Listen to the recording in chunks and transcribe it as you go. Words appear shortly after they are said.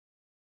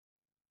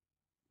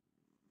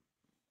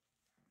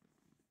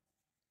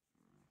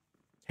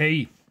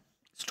Hey,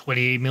 it's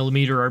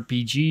 28mm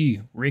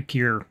RPG, Rick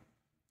here.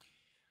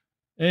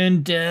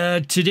 And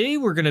today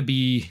we're going to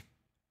be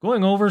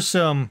going over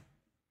some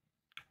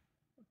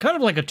kind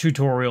of like a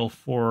tutorial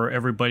for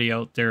everybody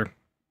out there.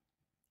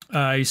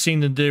 I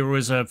seen that there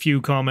was a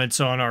few comments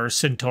on our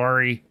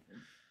Centauri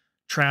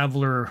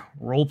Traveler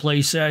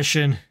roleplay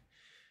session,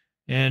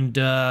 and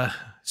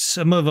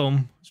some of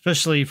them,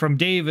 especially from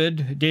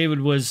David.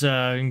 David was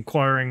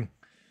inquiring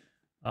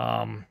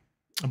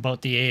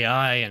about the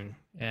AI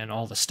and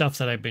all the stuff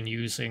that I've been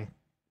using.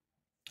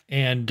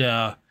 And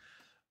I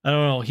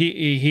don't know,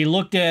 he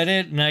looked at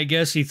it, and I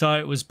guess he thought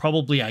it was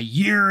probably a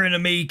year in the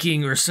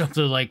making or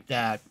something like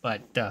that.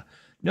 But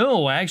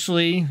no,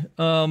 actually,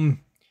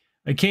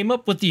 I came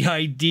up with the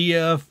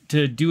idea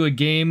to do a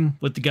game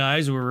with the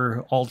guys. We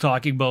were all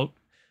talking about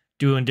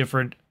doing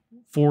different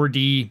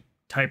 4D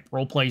type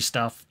roleplay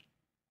stuff.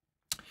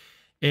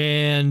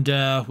 And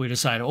we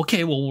decided,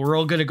 okay, well, we're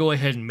all going to go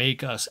ahead and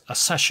make a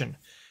session.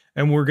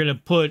 And we're going to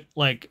put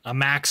like a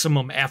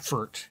maximum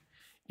effort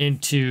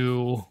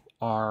into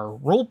our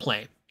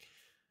roleplay.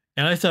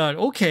 And I thought,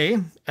 okay,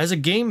 as a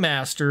game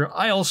master,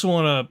 I also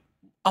want to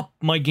up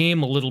my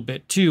game a little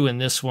bit too in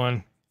this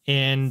one.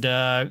 And,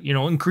 you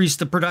know, increase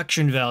the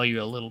production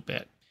value a little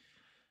bit.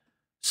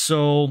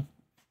 So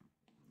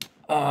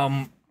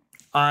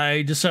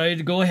I decided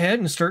to go ahead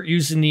and start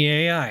using the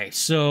AI.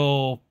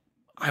 So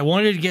I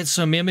wanted to get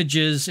some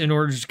images in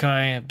order to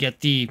kind of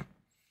get the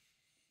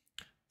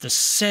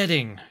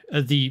setting,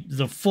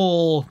 the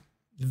full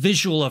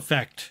visual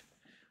effect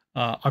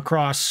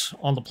across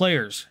on the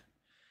players.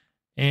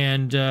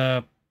 And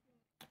I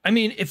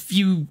mean,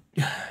 you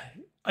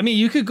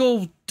could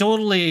go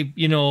totally,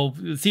 you know,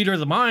 theater of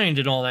the mind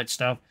and all that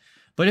stuff.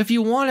 But if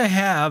you want to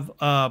have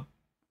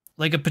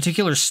like a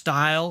particular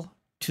style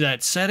to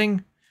that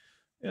setting,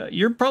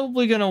 you're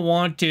probably going to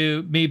want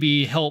to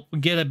maybe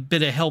get a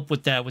bit of help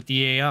with that with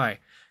the AI.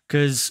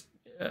 Because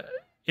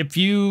if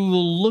you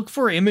look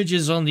for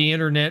images on the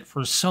internet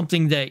for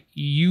something that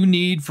you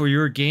need for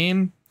your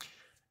game,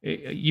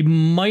 you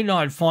might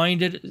not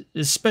find it,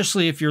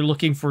 especially if you're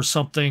looking for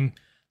something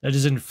that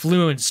is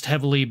influenced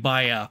heavily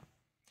by a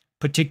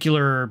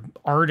particular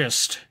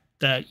artist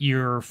that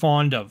you're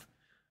fond of.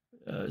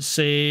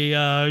 Say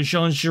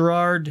Jean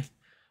Girard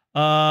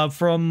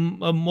from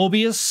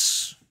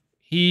Mobius.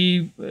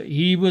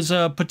 He was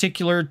a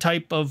particular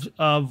type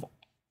of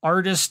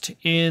artist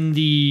in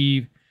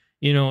the,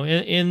 you know,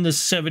 in the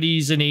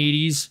 70s and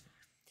 80s,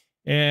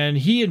 and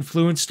he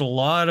influenced a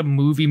lot of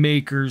movie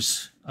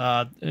makers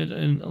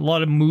and a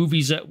lot of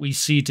movies that we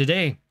see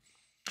today.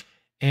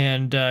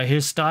 And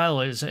his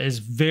style is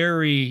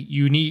very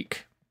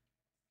unique.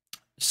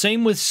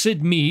 Same with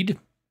Sid Mead.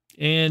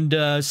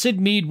 And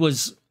Sid Mead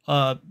was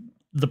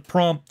the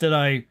prompt that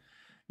I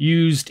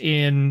used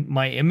in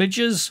my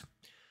images.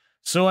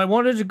 So I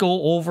wanted to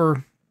go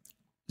over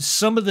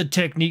some of the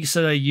techniques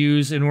that I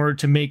use in order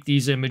to make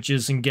these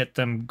images and get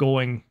them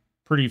going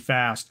pretty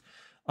fast.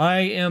 I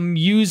am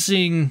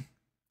using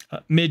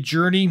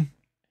Midjourney.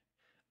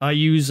 I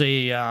use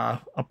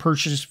a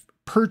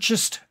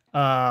purchased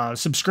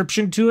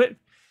subscription to it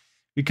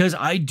because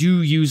I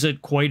do use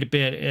it quite a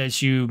bit,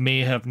 as you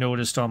may have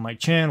noticed on my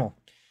channel.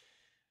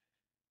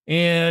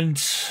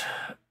 And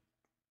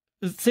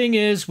the thing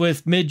is,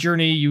 with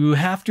Midjourney, you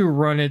have to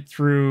run it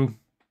through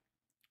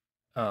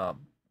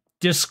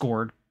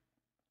Discord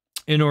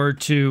in order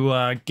to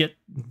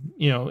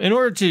in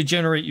order to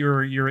generate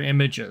your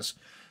images.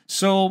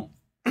 So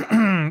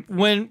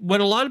when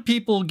a lot of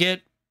people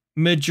get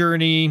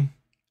Midjourney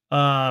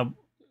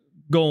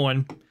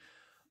going,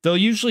 they'll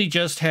usually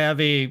just have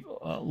a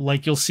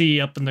like you'll see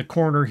up in the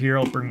corner here.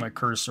 I'll bring my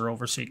cursor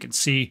over so you can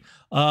see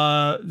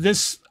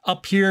this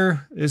up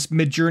here, this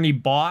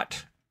Midjourney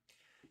bot.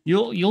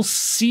 You'll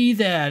see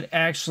that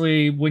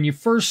actually when you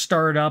first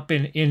start up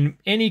in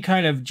any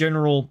kind of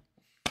general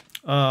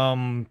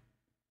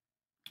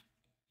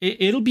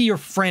it'll be your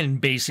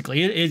friend, basically.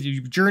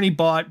 Midjourney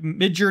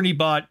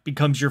bot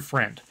becomes your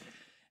friend.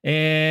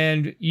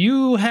 And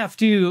you have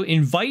to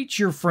invite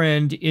your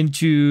friend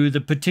into the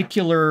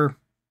particular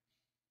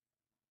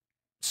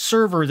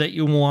server that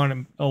you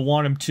want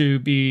him to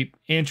be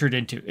entered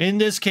into. In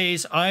this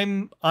case,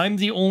 I'm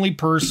the only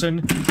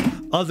person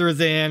other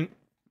than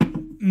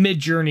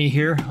Midjourney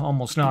here.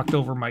 Almost knocked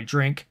over my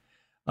drink.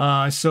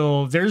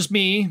 So there's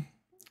me.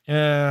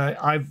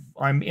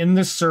 I'm in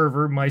the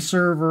server. My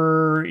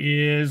server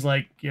is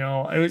like, you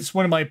know, it's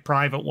one of my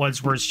private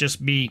ones where it's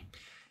just me,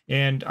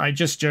 and I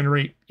just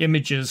generate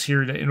images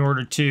here in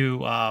order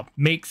to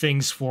make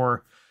things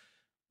for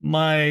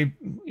my,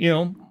 you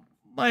know,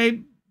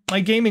 my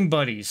gaming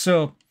buddies.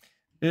 So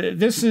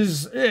this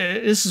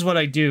is what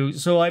I do.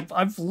 So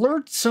I've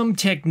learned some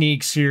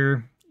techniques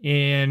here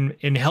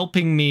in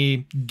helping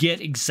me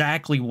get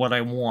exactly what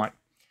I want.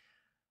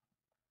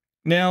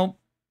 Now,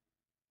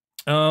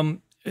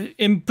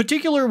 in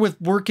particular, with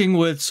working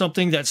with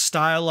something that's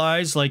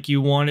stylized, like you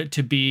want it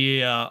to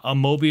be a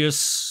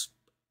Mobius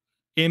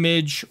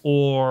image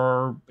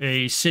or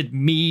a Sid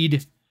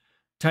Mead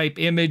type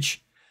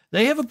image,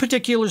 they have a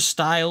particular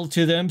style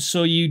to them.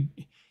 So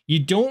you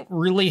don't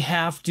really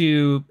have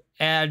to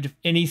add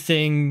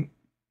anything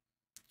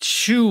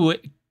to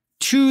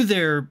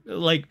their,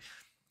 like,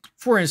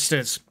 for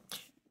instance,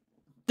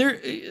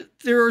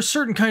 there are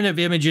certain kind of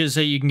images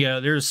that you can get.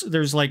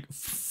 There's like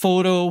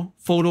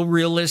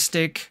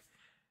photorealistic.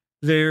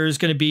 There's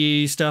going to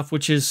be stuff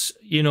which is,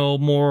 you know,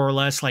 more or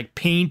less like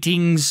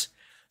paintings,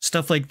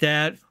 stuff like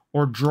that,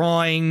 or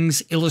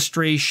drawings,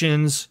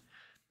 illustrations.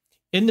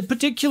 In the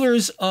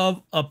particulars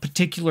of a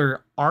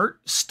particular art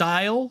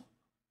style,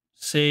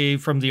 say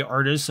from the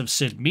artists of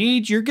Sid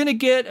Mead, you're going to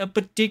get a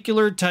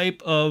particular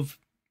type of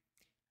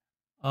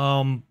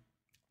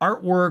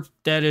artwork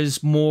that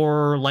is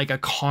more like a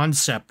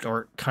concept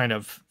art kind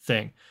of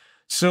thing.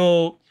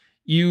 So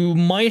you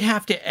might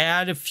have to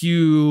add a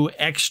few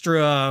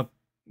extra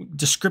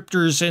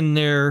descriptors in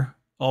there,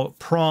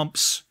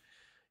 prompts,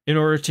 in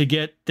order to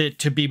get it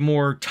to be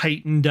more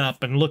tightened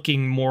up and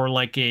looking more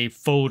like a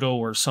photo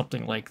or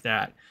something like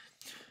that.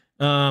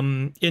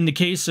 In the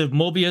case of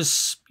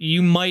Mobius,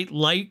 you might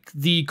like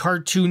the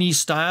cartoony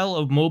style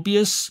of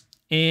Mobius,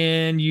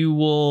 and you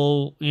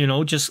will, you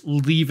know, just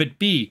leave it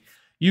be.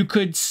 You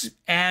could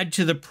add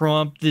to the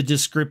prompt the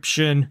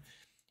description,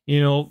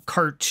 you know,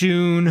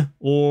 cartoon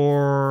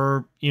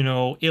or, you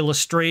know,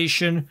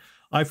 illustration.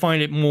 I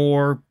find it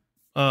more,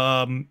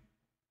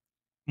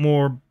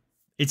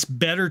 it's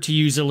better to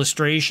use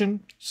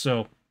illustration.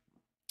 So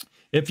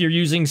if you're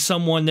using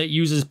someone that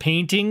uses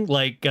painting,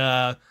 like,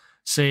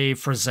 say,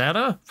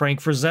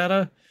 Frank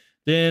Frazetta,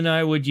 then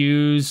I would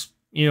use,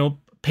 you know,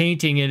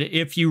 painting it.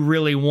 If you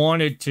really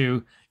wanted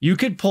to, you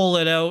could pull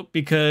it out,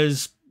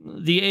 because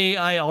the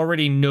AI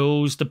already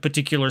knows the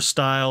particular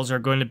styles are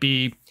going to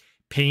be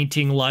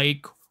painting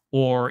like,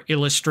 or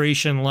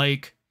illustration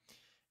like,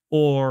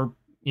 or,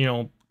 you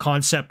know,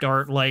 concept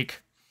art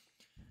like.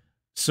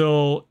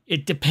 So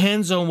it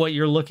depends on what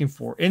you're looking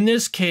for. In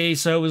this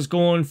case, I was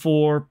going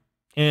for,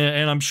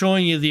 and I'm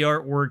showing you the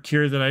artwork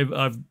here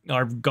that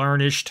I've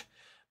garnished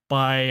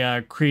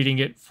by creating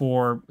it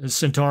for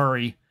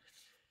Centauri.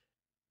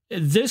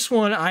 This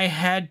one, I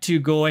had to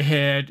go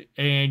ahead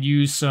and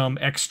use some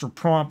extra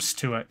prompts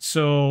to it.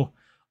 So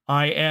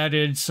I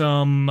added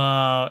some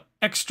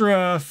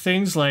extra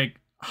things like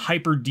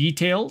hyper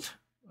detailed,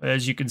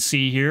 as you can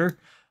see here,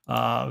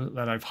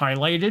 that I've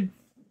highlighted.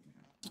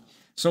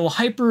 So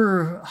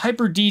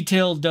hyper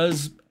detail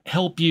does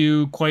help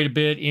you quite a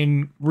bit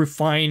in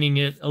refining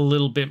it a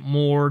little bit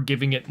more,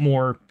 giving it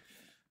more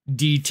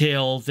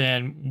detail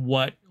than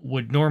what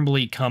would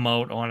normally come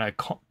out on a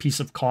piece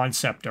of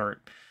concept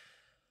art.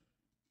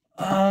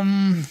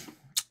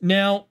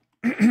 Now,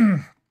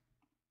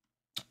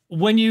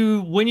 when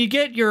you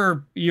get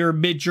your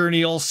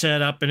Midjourney all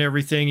set up and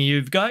everything,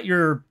 you've got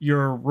your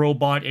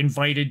robot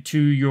invited to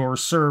your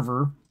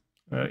server,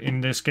 in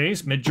this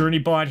case,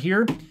 Midjourney bot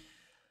here.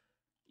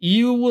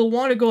 You will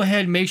want to go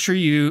ahead and make sure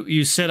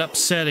you set up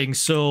settings.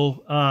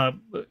 So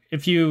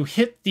if you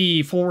hit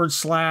the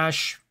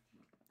 /,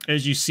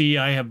 as you see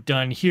I have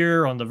done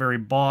here on the very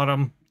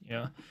bottom,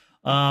 yeah,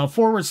 /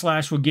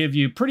 will give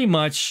you pretty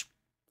much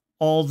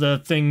all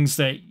the things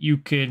that you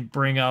can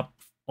bring up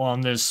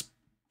on this,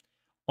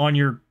 on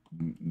your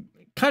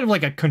kind of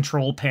like a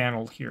control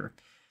panel here.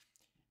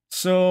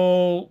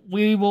 So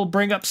we will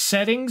bring up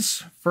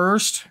settings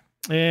first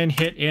and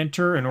hit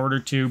enter in order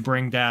to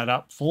bring that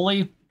up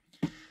fully.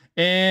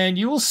 And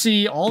you will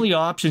see all the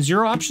options.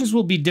 Your options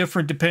will be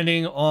different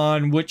depending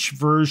on which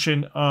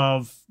version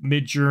of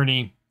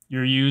Midjourney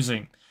you're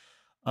using.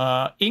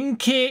 In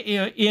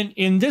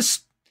this,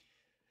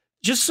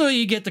 just so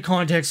you get the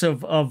context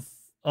of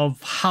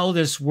how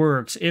this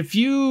works, if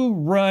you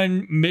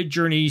run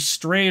Midjourney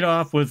straight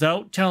off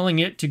without telling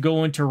it to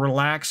go into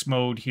relax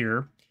mode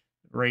here,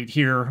 right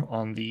here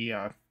on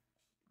the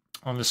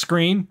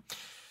screen,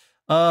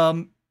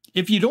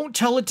 if you don't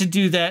tell it to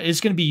do that, it's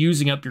going to be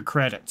using up your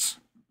credits.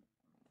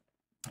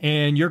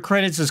 And your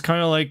credits is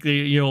kind of like the,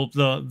 you know,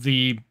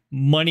 the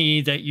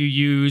money that you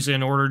use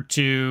in order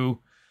to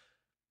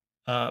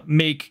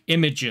make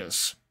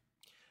images.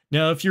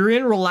 Now, if you're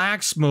in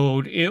relax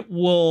mode, it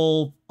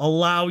will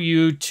allow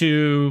you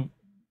to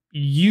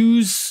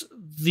use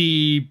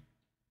the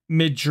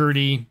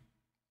Midjourney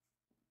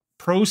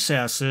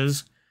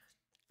processes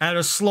at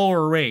a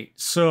slower rate.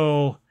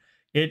 So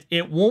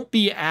it won't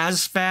be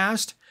as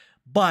fast,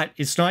 but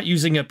it's not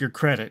using up your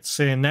credits.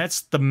 And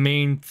that's the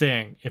main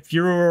thing. If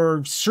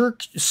you're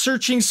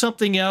searching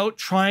something out,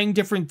 trying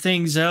different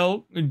things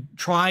out,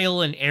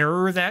 trial and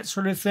error, that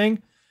sort of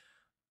thing,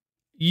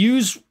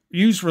 use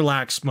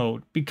relax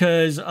mode,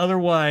 because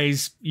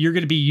otherwise you're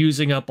going to be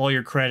using up all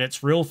your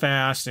credits real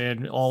fast,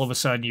 and all of a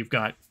sudden you've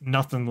got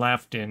nothing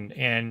left,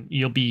 and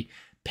you'll be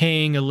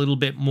paying a little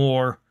bit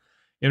more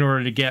in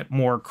order to get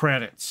more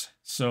credits.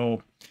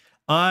 So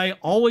I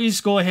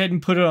always go ahead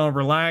and put it on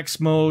relax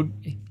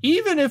mode,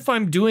 even if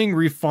I'm doing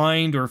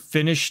refined or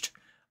finished,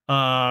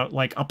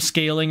 like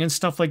upscaling and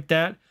stuff like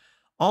that.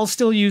 I'll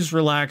still use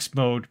relax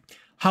mode.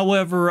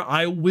 However,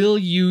 I will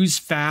use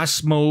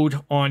fast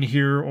mode on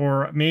here,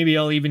 or maybe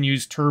I'll even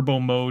use turbo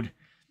mode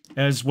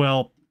as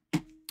well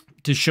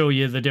to show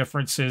you the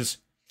differences.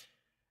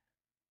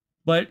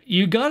 But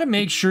you got to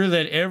make sure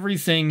that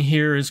everything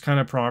here is kind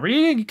of proper.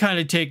 You can kind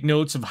of take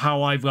notes of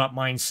how I've got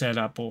mine set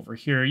up over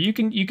here. You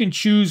can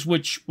choose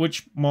which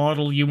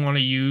model you want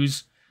to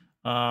use.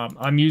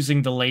 I'm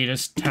using the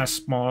latest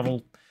test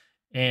model,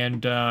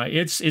 and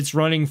it's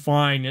running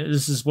fine.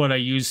 This is what I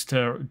used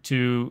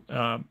to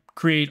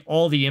create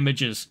all the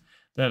images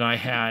that I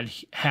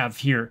have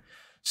here.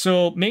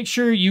 So make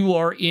sure you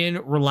are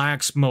in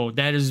relax mode.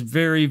 That is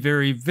very,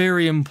 very,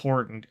 very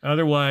important.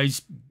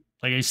 Otherwise,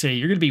 like I say,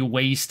 you're going to be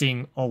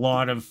wasting a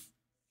lot of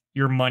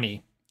your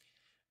money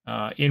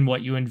in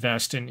what you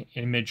invest in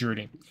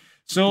Midjourney.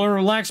 So in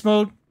relax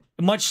mode,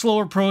 a much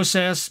slower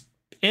process.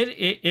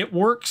 It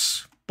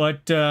works,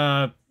 but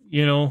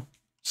you know,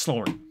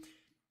 slower.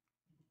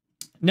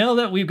 Now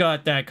that we've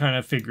got that kind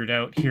of figured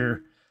out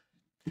here,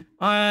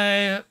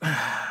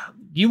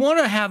 you want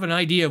to have an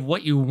idea of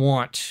what you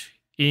want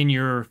in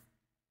your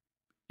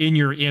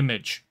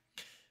image,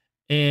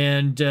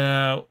 and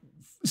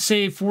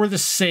say for the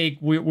sake,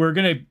 we're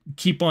going to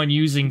keep on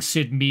using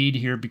Sid Mead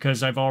here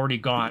because I've already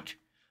got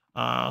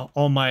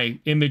all my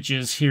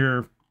images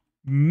here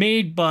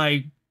made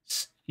by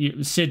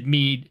Sid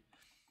Mead.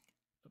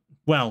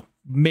 Well,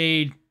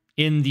 made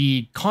in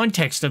the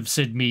context of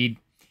Sid Mead,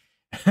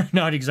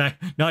 not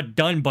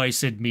done by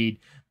Sid Mead,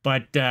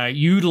 but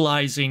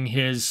utilizing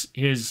his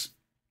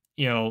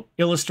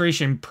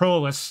illustration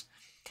prowess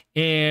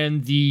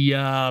and the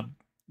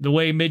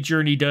way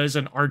Midjourney does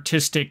an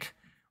artistic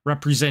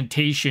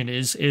representation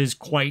is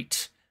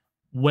quite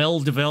well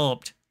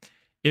developed.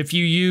 If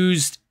you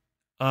used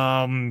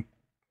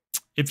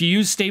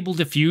Stable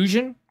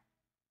Diffusion,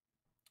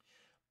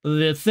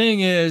 the thing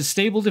is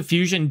Stable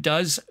Diffusion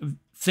does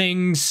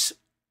things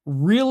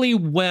really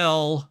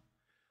well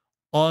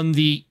on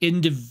the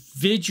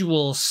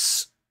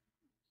individuals,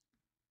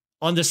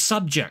 on the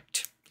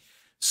subject.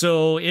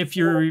 So if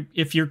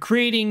you're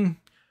creating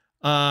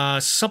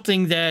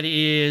something that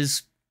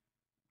is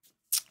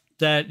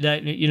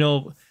that you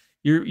know,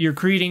 you're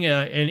creating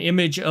an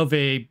image of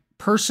a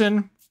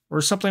person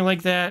or something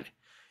like that,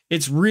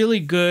 it's really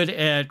good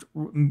at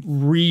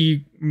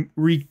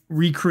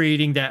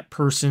recreating that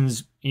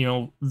person's, you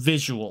know,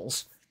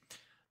 visuals.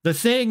 The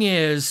thing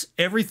is,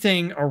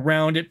 everything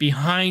around it,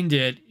 behind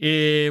it,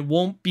 it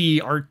won't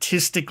be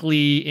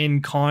artistically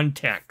in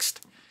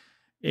context.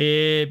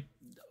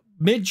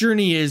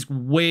 Midjourney is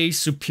way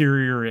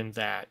superior in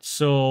that.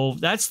 So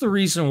that's the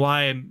reason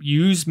why I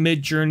use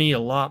Midjourney a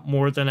lot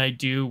more than I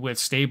do with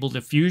Stable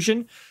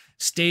Diffusion.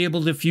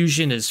 Stable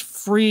Diffusion is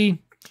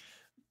free,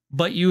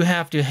 but you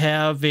have to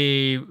have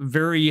a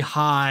very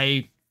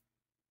high,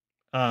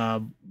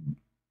 a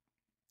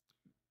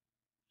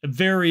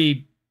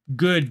very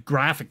good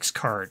graphics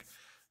card.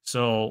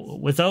 So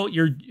without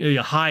your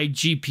high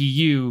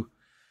GPU,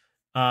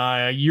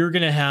 you're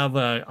going to have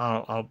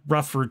a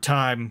rougher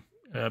time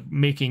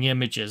making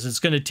images. It's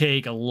going to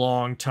take a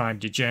long time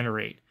to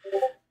generate.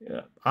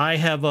 I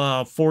have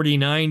a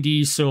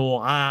 4090, so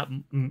I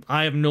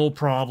have no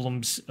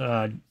problems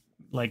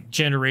like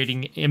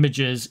generating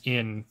images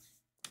in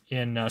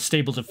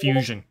Stable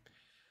Diffusion.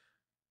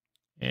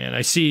 And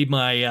I see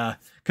my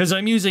because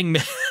I'm using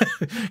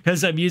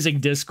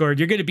Discord,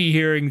 you're going to be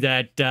hearing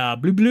that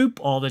bloop bloop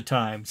all the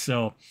time.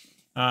 So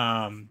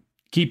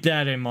keep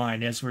that in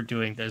mind as we're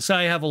doing this.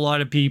 I have a lot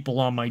of people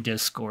on my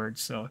Discord,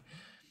 so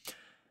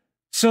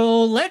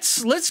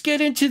let's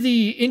get into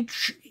the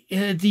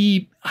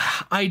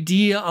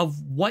idea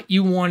of what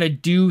you want to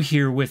do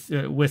here with you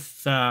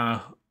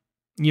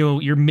know,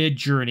 your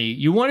Midjourney.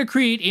 You want to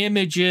create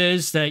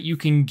images that you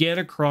can get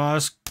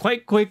across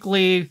quite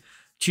quickly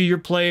to your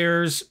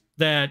players,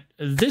 that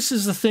this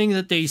is the thing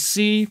that they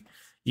see.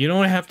 You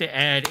don't have to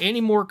add any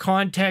more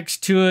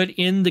context to it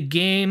in the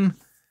game.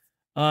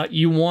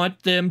 You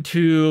want them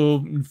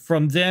to,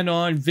 from then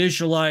on,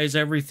 visualize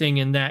everything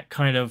in that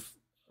kind of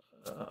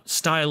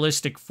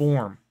stylistic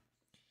form.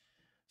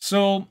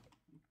 So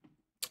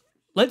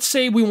let's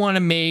say we want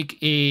to make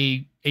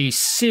a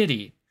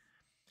city,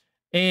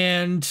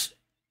 and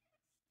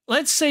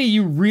let's say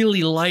you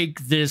really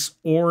like this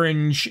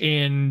orange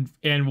and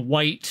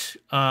white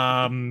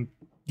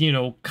you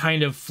know,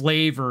 kind of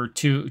flavor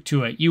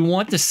to it. You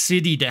want the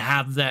city to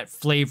have that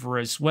flavor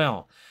as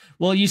well.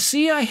 Well, you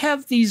see, I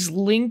have these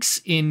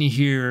links in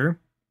here,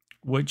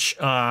 which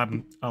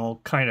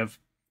I'll kind of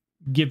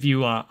give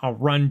you a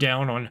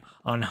rundown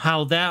on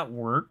how that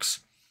works.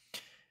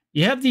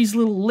 You have these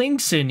little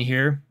links in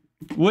here,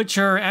 which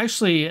are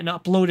actually an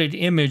uploaded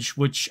image,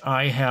 which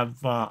I have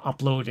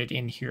uploaded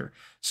in here.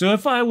 So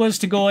if I was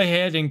to go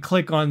ahead and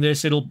click on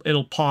this,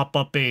 it'll pop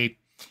up a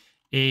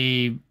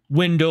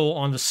window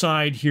on the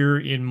side here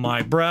in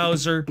my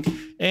browser.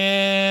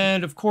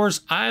 And of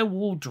course, I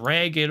will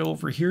drag it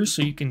over here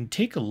so you can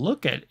take a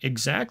look at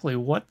exactly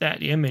what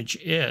that image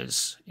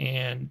is.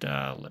 And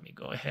let me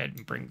go ahead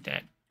and bring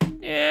that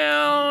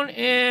down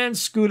and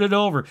scoot it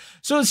over.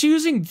 So it's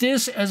using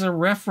this as a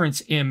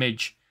reference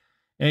image.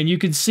 And you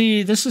can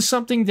see this is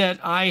something that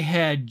I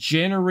had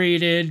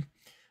generated.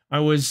 I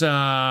was,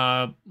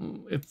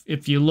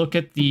 if you look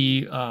at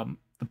the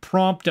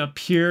prompt up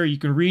here, you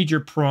can read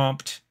your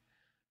prompt.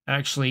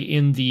 actually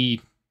in the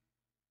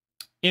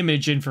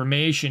image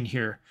information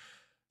here.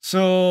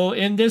 So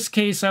in this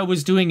case, I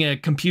was doing a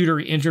computer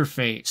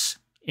interface,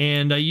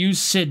 and I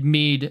used Sid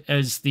Mead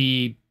as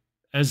the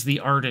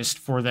artist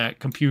for that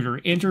computer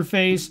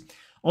interface.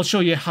 I'll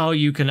show you how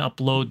you can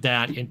upload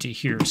that into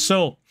here.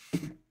 So,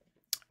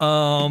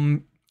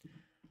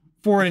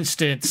 for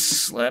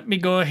instance, let me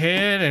go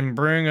ahead and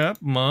bring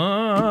up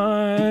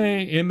my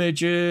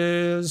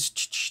images.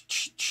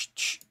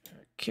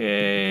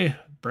 Okay,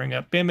 bring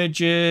up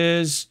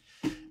images,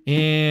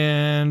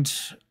 and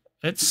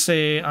let's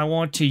say I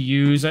want to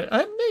use,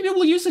 maybe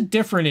we'll use a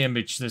different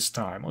image this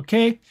time,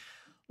 okay?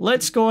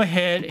 Let's go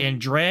ahead and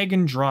drag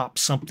and drop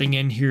something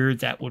in here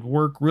that would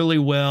work really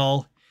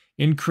well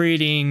in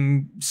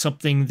creating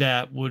something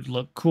that would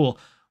look cool.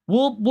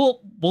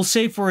 We'll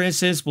say, for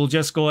instance, we'll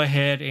just go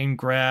ahead and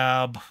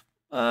grab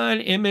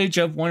an image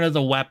of one of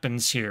the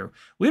weapons here.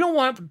 We don't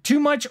want too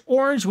much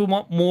orange. We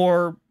want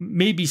more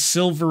maybe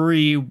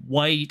silvery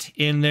white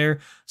in there.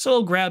 So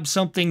I'll grab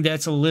something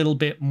that's a little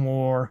bit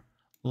more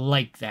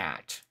like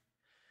that.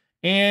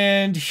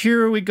 And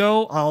here we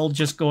go. I'll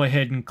just go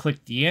ahead and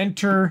click the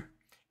enter,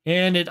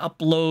 and it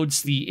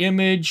uploads the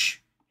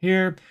image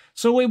here.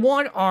 So we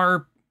want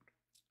our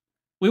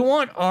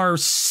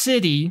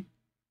city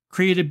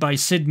created by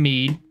Sid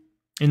Mead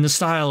in the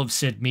style of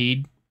Sid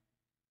Mead,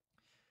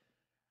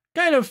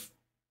 kind of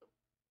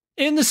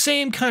in the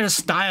same kind of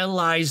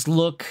stylized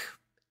look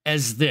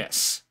as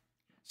this.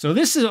 So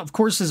this is, of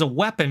course, is a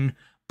weapon,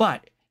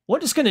 but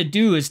what it's going to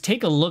do is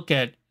take a look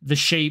at the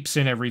shapes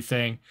and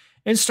everything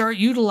and start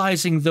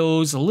utilizing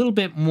those a little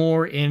bit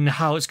more in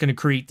how it's going to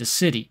create the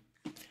city.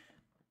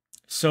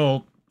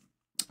 So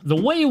the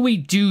way we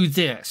do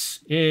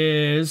this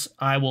is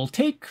I will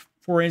take,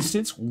 for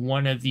instance,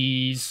 one of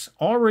these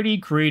already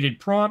created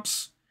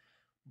prompts,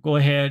 go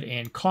ahead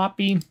and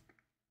copy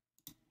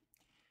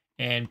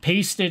and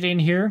paste it in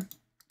here.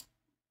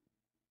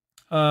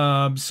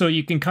 So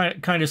you can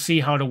kind of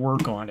see how to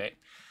work on it.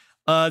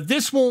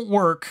 This won't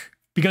work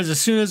because as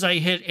soon as I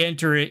hit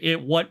enter,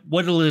 what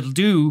it'll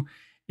do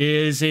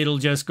is it'll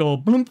just go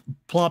bloop,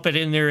 plop it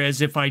in there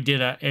as if I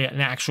did an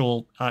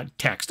actual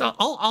text.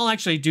 I'll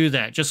actually do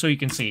that just so you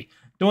can see.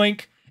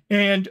 Doink,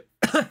 and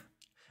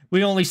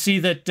we only see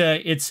that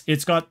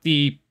it's got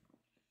the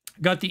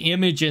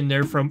image in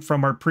there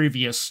from our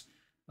previous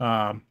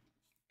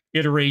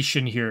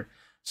iteration here.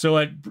 So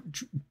it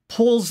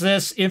pulls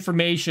this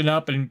information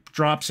up and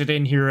drops it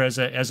in here as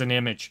an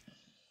image.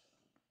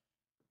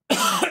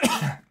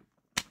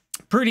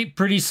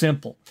 Pretty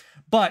simple.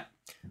 But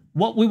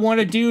what we want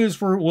to do is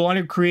we want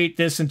to create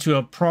this into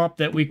a prompt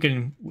that we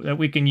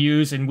can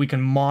use, and we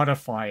can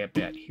modify a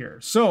bit here.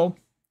 So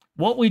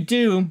what we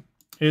do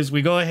is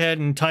we go ahead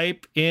and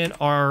type in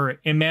our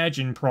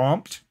imagine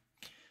prompt.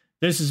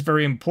 This is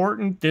very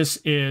important. This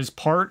is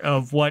part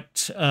of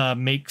what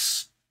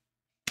makes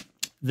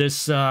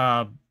this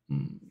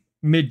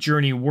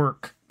Midjourney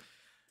work.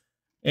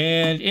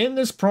 And in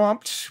this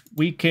prompt,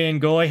 we can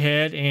go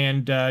ahead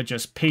and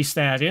just paste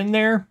that in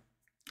there.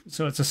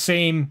 So it's the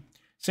same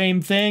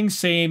thing,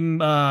 same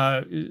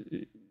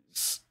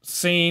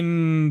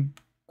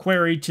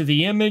query to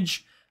the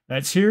image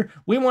that's here.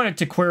 We want it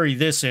to query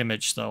this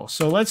image though.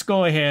 So let's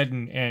go ahead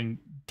and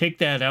take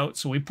that out.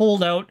 So we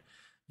pulled out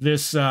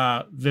this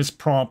this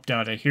prompt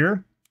out of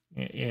here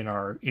in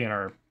our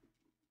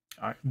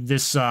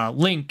this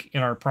link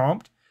in our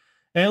prompt.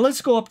 And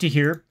let's go up to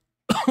here.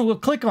 We'll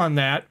click on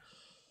that.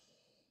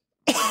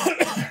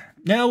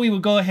 Now we will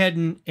go ahead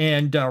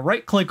and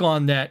right click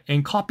on that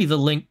and copy the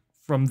link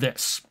from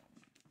this.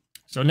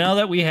 So now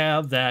that we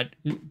have that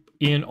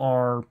in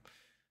our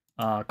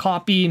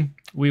copy,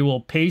 we will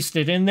paste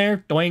it in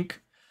there. Doink.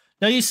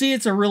 Now you see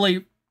it's a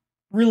really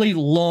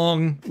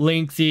long,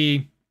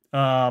 lengthy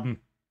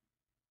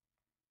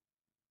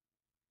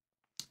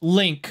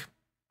link.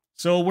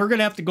 So we're going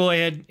to have to go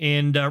ahead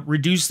and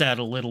reduce that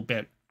a little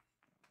bit.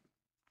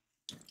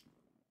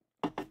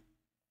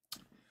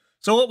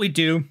 So what we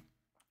do,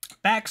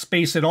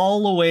 backspace it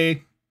all the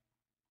way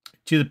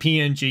to the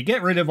PNG.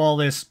 Get rid of all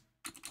this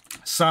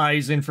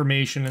size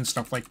information and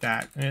stuff like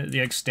that, the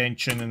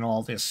extension and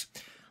all this.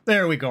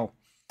 There we go.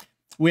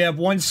 We have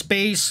one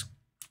space.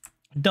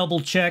 Double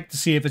check to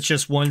see if it's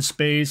just one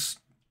space,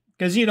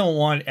 because you don't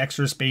want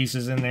extra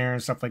spaces in there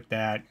and stuff like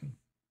that.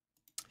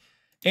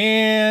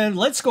 And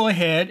let's go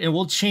ahead and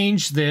we'll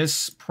change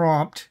this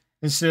prompt.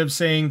 Instead of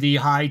saying the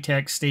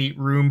high-tech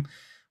stateroom,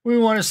 we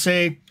want to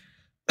say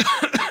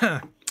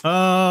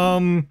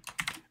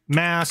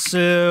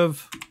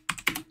massive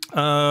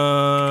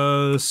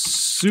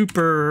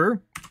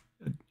super,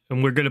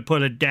 and we're going to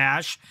put a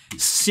dash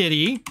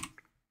city.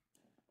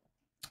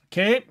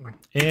 Okay,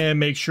 and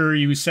make sure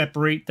you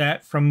separate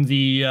that from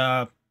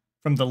the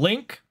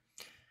link.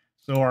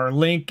 So our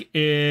link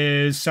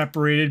is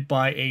separated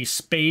by a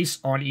space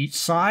on each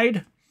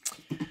side.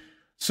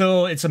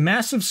 So it's a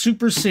massive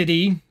super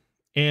city,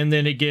 and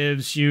then it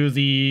gives you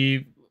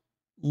the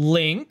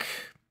link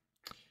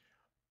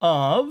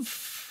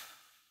of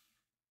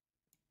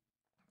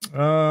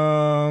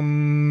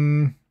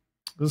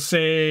let's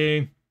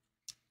say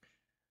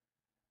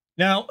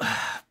Now,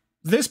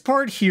 this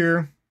part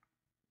here,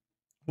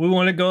 we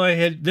want to go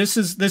ahead. This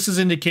is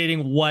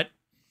indicating what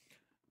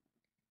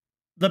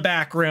the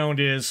background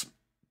is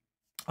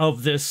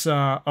of this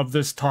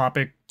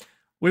topic.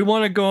 We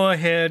want to go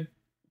ahead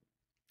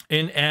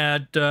and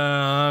add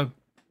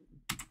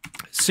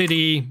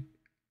cityscape,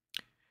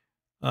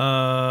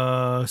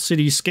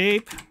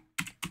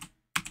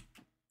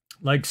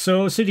 like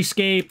so.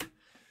 Cityscape.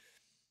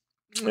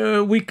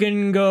 We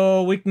can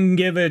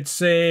give it,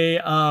 say,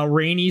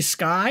 rainy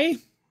sky,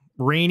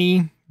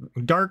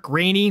 dark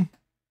rainy.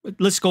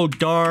 Let's go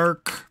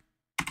dark,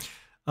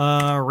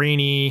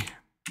 rainy.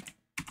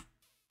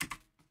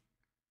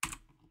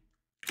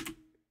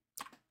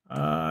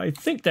 I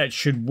think that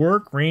should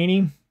work,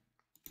 rainy.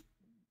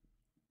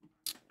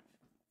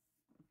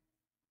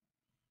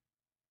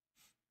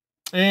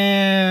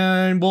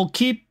 And we'll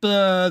keep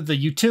the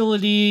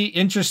utility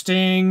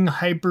interesting,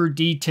 hyper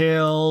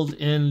detailed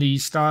in the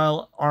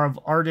style of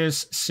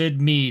artist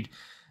Sid Mead.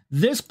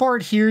 This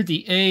part here,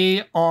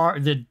 the AR,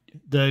 the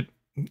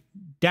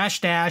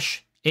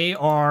dash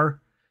AR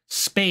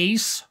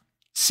space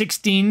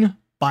 16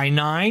 by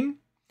 9.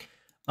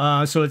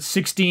 So it's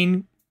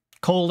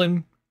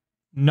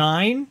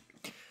 16:9.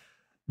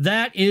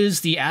 That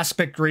is the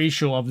aspect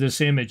ratio of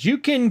this image. You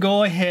can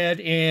go ahead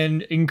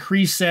and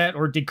increase that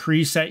or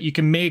decrease that. You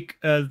can make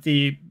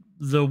the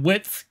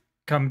width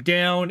come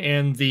down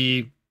and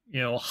the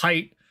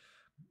height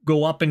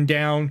go up and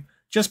down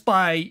just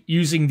by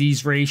using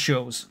these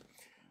ratios.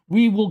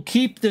 We will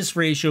keep this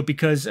ratio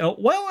because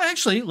well,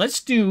 actually, let's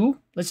do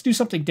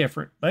something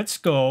different. Let's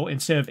go,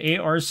 instead of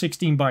AR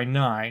 16 by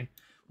 9,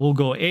 we'll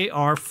go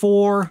AR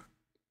 4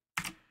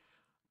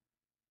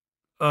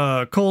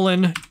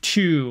 colon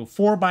 2,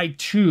 4 by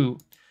 2.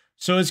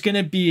 So it's going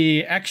to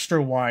be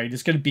extra wide.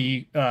 It's going to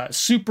be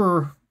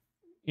super,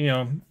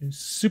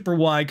 super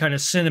wide, kind of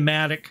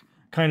cinematic,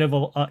 kind of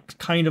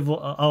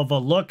a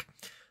look.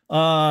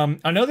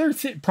 Another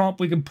prompt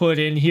we can put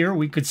in here,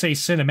 we could say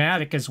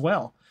cinematic as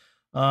well.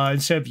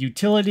 Instead of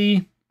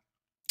utility,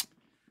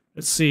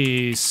 let's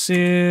see,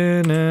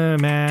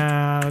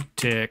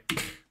 cinematic. Is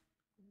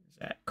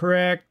that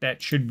correct?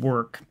 That should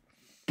work.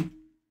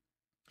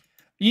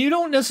 You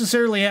don't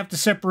necessarily have to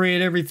separate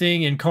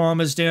everything in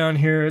commas down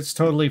here. It's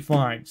totally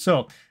fine.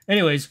 So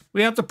anyways,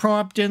 we have the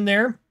prompt in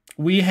there.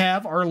 We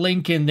have our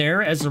link in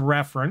there as a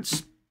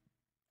reference.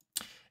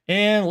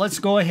 And let's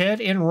go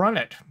ahead and run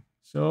it.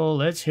 So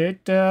let's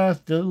hit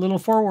the little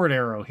forward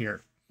arrow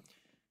here.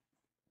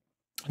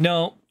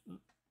 Now,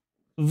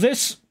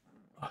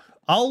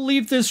 I'll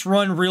leave this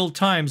run real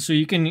time so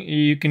you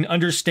can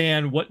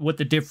understand what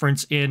the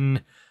difference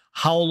in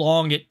how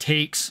long it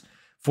takes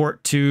for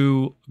it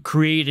to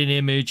create an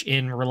image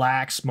in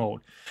relax mode.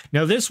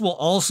 Now, this will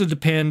also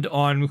depend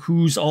on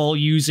who's all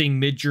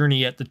using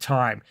Midjourney at the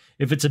time.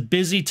 If it's a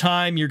busy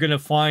time, you're going to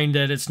find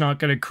that it's not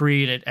going to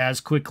create it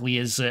as quickly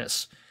as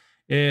this.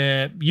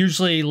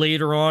 Usually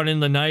later on in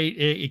the night,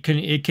 it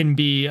can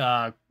be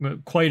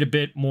quite a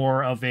bit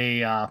more of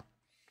a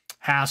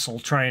hassle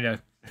trying to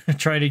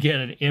get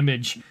an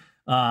image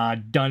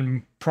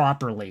done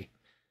properly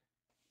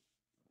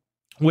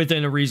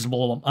within a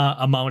reasonable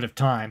amount of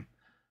time.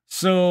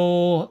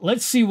 So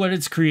let's see what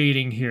it's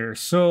creating here.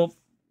 So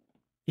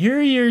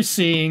here you're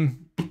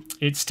seeing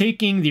it's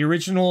taking the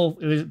original,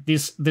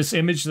 this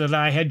image that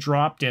I had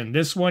dropped in,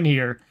 this one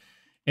here,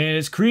 and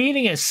it's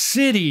creating a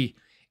city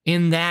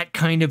in that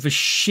kind of a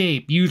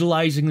shape,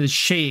 utilizing the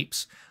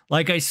shapes.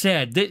 Like I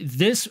said,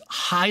 this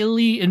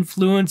highly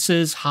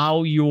influences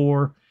how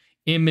your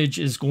image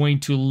is going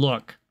to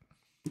look.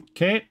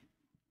 Okay.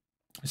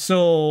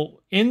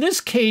 So in this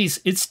case,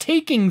 it's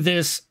taking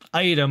this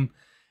item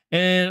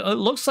and it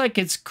looks like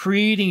it's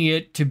creating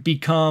it to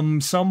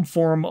become some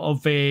form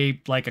of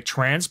like a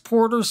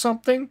transport or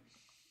something.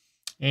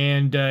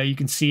 And you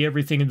can see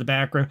everything in the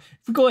background.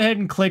 If we go ahead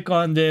and click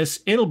on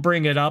this, it'll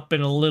bring it up in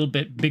a little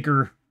bit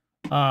bigger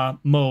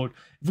mode.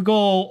 If we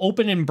go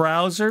open in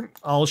browser,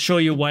 I'll show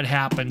you what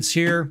happens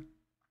here.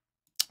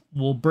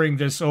 We'll bring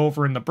this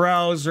over in the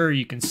browser.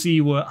 You can see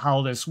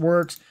how this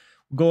works.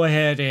 We'll go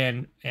ahead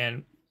and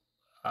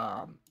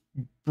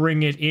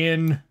bring it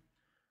in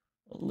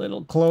a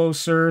little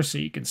closer so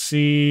you can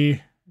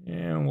see,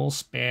 and we'll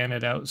span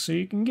it out so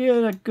you can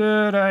get a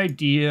good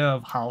idea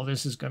of how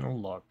this is going to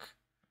look.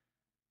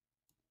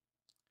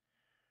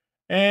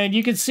 And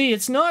you can see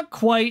it's not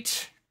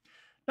quite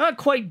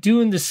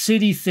doing the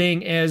city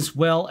thing as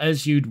well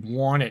as you'd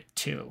want it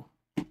to.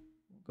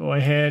 Go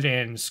ahead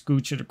and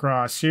scooch it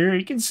across here.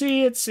 You can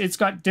see it's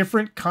got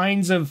different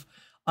kinds of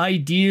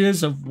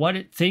ideas of what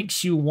it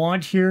thinks you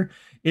want here.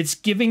 It's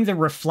giving the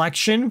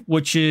reflection,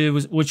 which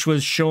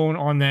was shown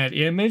on that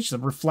image. The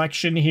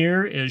reflection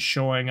here is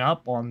showing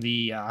up on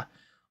the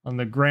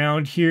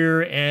ground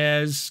here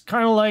as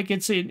kind of like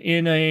it's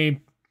in a.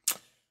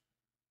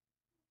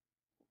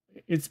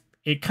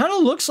 It kind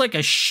of looks like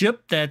a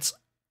ship that's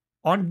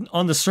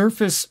on the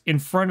surface in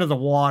front of the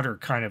water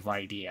kind of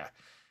idea.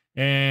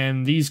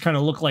 And these kind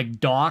of look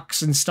like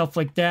docks and stuff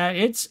like that.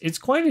 It's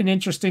quite an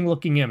interesting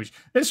looking image.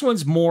 This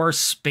one's more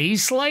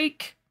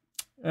space-like.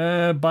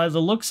 by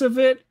the looks of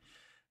it.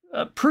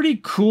 Pretty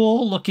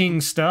cool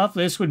looking stuff.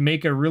 This would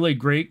make a really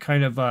great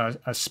kind of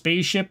a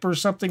spaceship or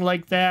something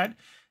like that.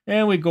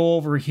 And we go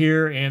over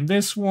here, and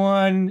this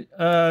one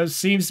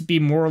seems to be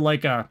more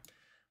like a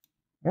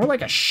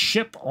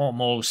ship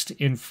almost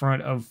in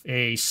front of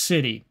a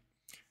city.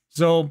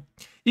 So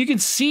you can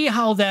see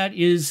how that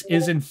is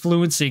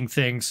influencing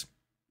things.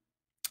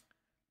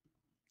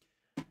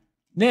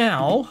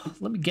 Now,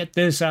 let me get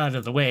this out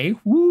of the way.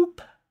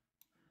 Whoop.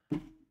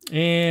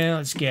 And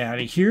let's get out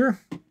of here.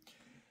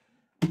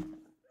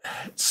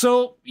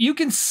 So you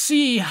can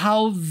see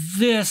how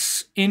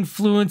this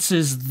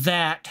influences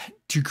that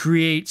to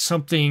create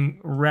something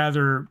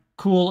rather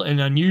cool and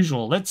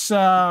unusual. Let's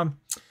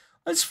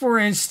for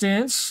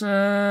instance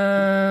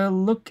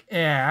look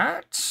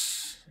at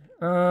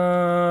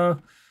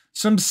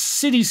some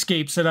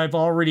cityscapes that I've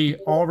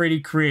already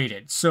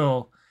created.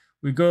 So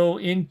we go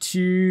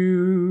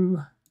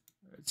into,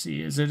 let's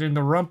see, is it in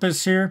the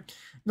rumpus here?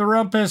 The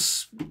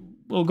rumpus,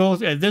 we'll go.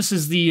 This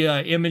is the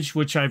image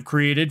which I've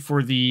created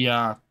for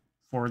the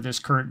for this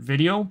current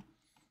video,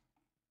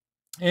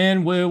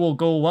 and we will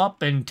go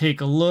up and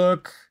take a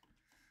look.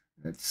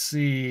 Let's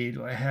see,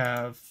 do I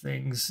have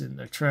things in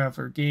the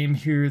Traveler game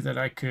here that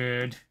I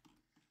could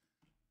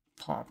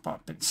pop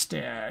up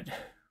instead?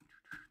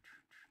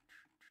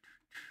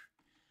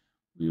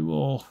 We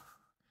will.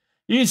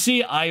 You can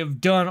see I have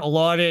done a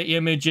lot of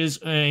images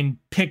and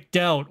picked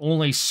out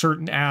only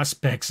certain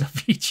aspects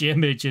of each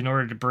image in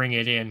order to bring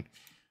it in.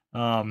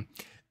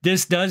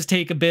 This does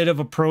take a bit of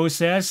a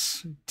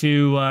process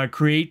to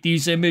create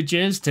these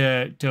images,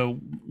 to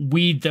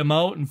weed them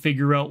out and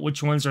figure out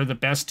which ones are the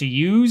best to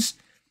use.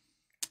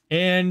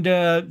 And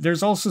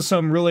there's also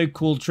some really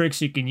cool tricks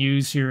you can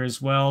use here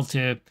as well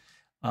to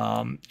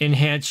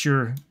enhance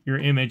your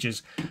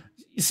images.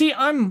 You see,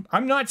 I'm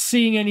not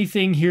seeing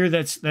anything here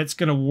that's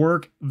going to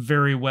work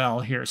very well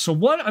here. So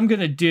what I'm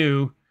going to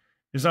do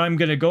is I'm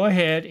going to go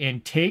ahead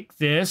and take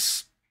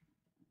this.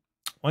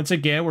 Once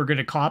again, we're going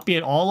to copy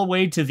it all the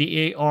way to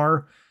the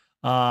AR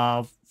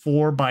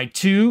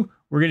 4x2.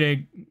 We're going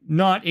to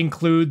not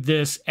include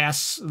this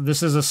S.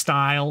 This is a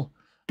style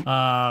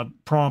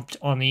prompt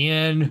on the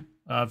end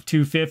of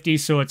 250.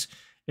 So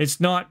it's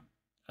not.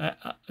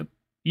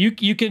 You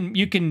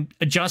can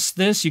adjust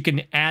this. You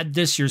can add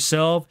this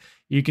yourself.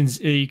 You can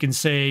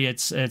say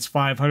it's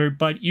 500,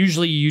 but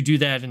usually you do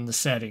that in the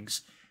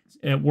settings.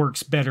 It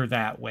works better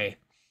that way.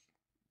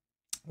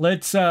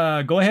 Let's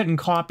go ahead and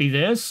copy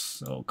this.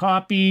 So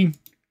copy.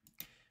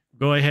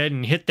 Go ahead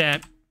and hit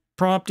that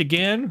prompt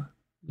again.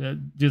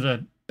 Do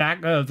the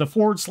back the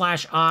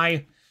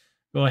 /I.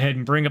 Go ahead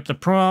and bring up the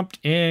prompt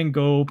and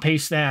go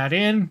paste that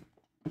in.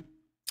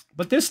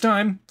 But this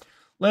time,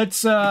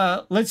 let's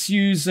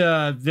use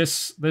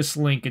this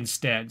link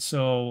instead.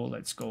 So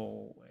let's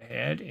go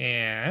ahead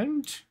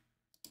and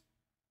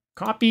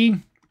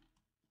copy,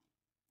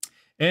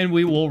 and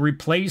we will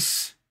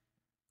replace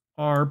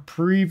our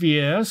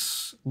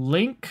previous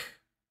link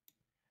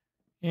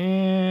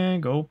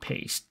and go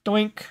paste,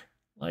 doink,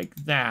 like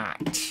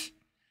that.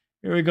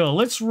 Here we go.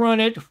 Let's run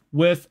it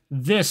with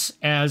this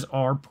as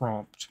our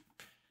prompt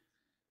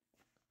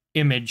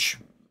image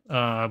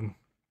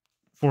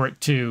for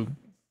it to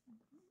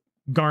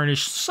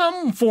garnish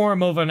some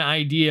form of an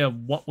idea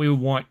of what we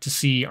want to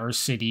see our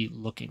city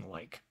looking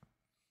like.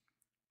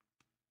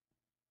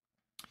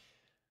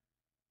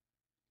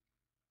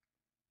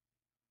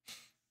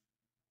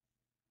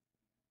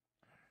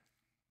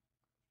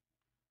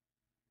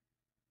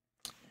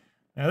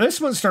 Now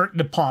this one's starting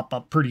to pop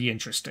up pretty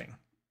interesting.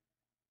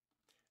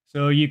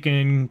 So you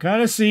can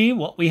kind of see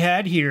what we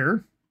had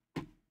here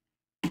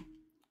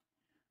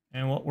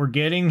and what we're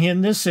getting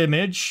in this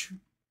image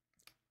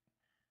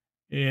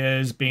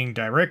is being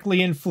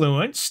directly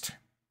influenced.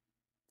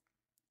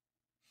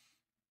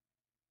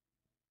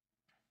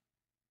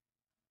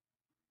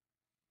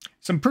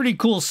 Some pretty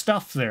cool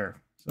stuff there.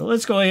 So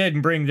let's go ahead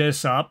and bring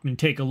this up and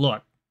take a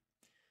look.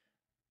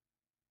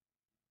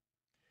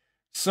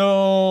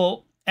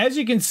 So as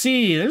you can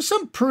see, there's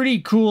some pretty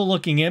cool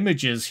looking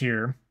images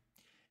here.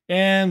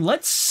 And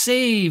let's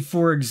say,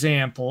 for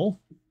example,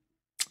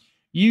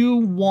 you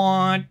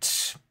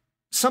want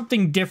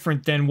something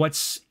different than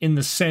what's in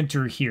the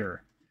center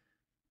here.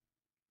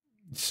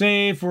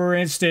 Say, for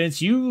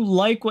instance, you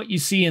like what you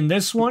see in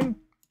this one.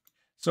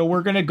 So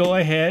we're going to go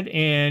ahead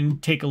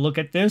and take a look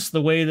at this,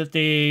 the way that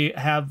they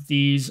have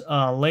these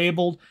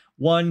labeled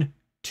 1,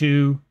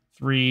 2,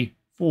 3,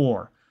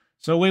 4.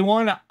 So we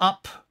want to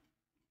up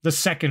the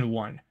second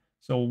one.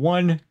 So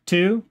 1,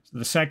 2,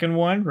 the second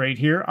one right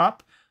here,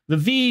 up. The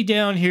V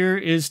down here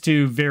is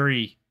to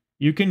vary.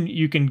 You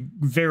can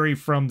vary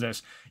from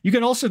this. You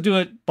can also do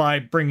it by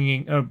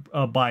bringing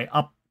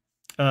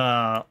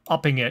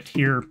upping it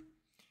here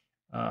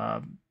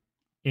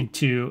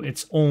into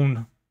its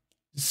own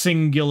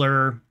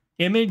singular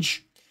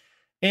image.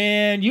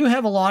 And you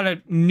have a lot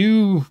of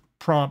new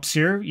prompts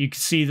here. You can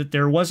see that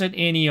there wasn't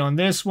any on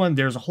this one.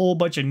 There's a whole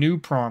bunch of new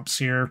prompts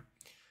here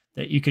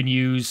that you can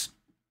use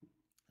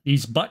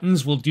These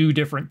buttons will do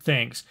different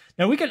things.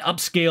 Now we can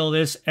upscale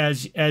this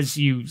as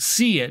you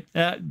see it,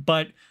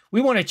 but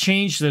we want to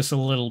change this a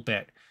little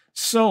bit.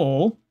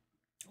 So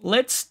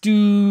let's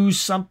do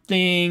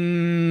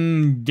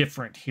something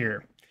different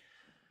here.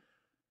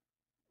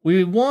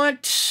 We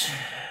want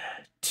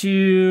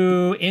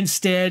to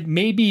instead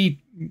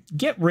maybe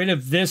get rid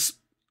of this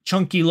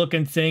chunky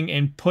looking thing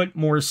and put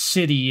more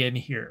city in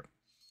here.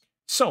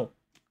 So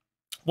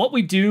what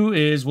we do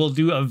is we'll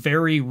do a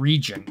vary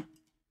region.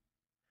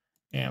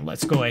 And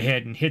let's go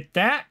ahead and hit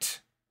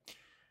that.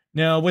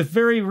 Now with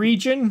vary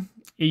region,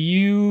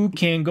 you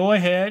can go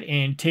ahead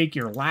and take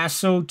your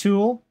lasso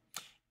tool.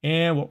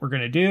 And what we're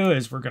going to do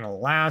is we're going to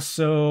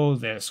lasso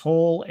this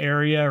whole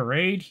area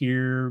right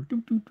here.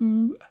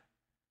 Like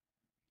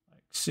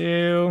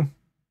so.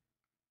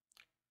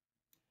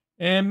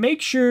 And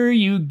make sure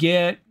you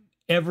get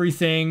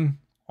everything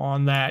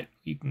on that.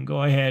 You can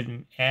go ahead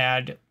and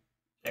add,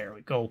 there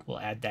we go. We'll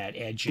add that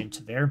edge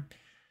into there.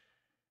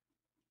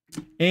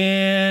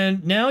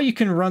 And now you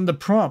can run the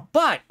prompt,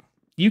 but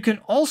you can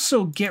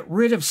also get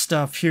rid of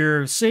stuff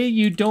here. Say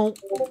you don't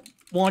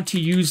want to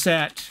use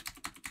that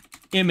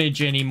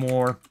image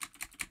anymore,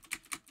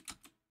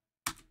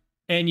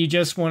 and you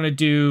just want to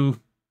do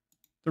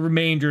the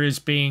remainder as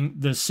being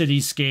the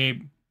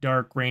cityscape,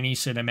 dark, rainy,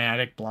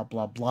 cinematic, blah,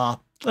 blah, blah,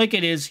 like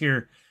it is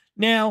here.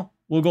 Now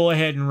we'll go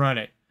ahead and run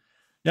it.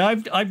 Now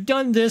I've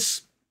done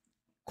this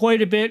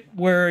quite a bit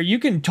where you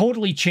can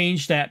totally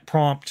change that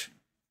prompt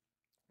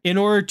in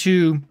order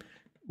to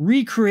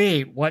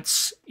recreate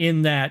what's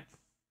in that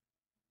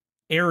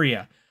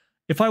area.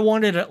 If I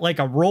wanted like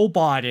a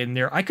robot in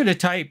there, I could have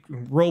typed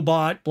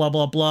robot, blah,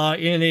 blah, blah,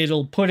 and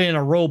it'll put in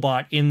a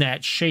robot in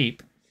that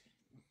shape.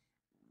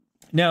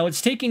 Now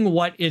it's taking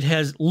what it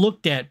has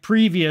looked at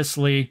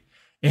previously,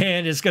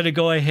 and it's going to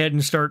go ahead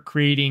and start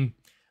creating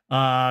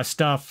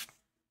stuff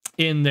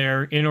in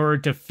there in order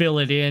to fill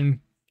it in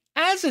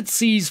as it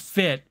sees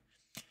fit.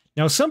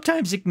 Now,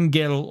 sometimes it can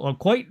get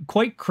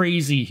quite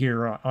crazy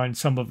here on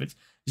some of it.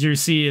 As you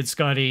see, it's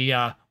got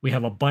a, we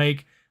have a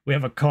bike, we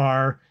have a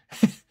car,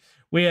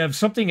 we have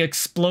something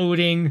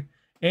exploding,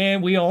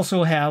 and we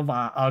also have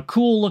a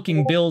cool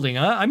looking building.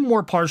 I'm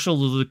more partial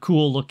to the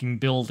cool looking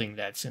building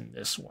that's in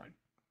this one.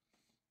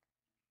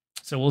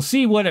 So we'll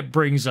see what it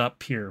brings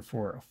up here,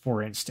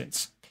 for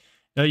instance.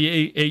 Now,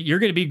 you're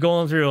going to be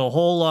going through a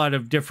whole lot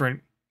of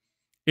different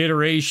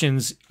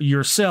iterations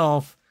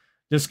yourself,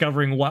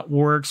 discovering what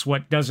works,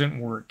 what doesn't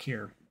work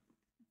here.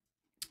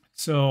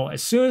 So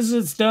as soon as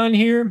it's done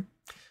here,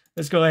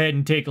 let's go ahead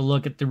and take a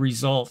look at the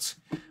results.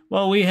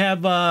 Well, we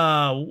have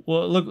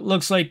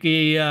looks like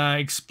a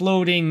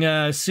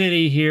exploding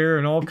city here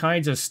and all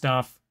kinds of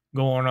stuff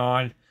going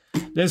on.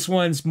 This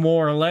one's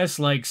more or less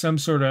like some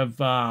sort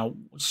of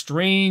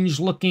strange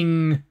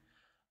looking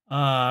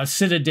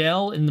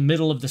citadel in the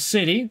middle of the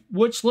city,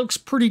 which looks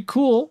pretty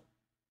cool,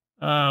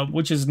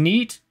 which is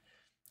neat.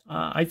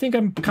 I think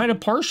I'm kind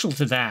of partial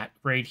to that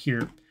right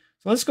here.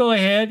 So let's go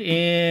ahead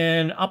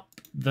and up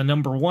the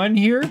number 1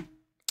 here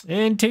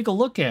and take a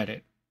look at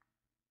it.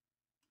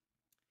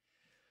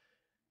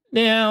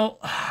 Now,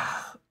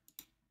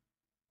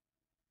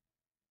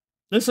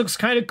 this looks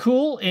kind of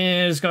cool,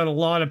 and it's got a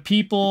lot of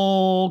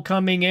people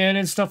coming in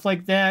and stuff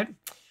like that.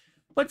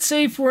 But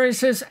say for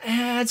instance,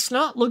 it's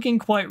not looking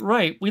quite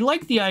right. We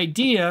like the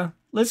idea.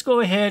 Let's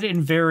go ahead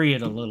and vary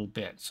it a little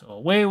bit. So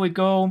away we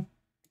go.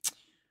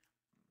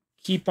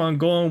 Keep on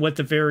going with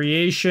the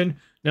variation.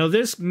 Now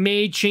this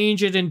may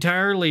change it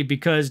entirely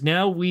because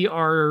now we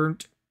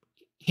aren't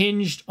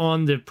hinged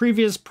on the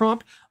previous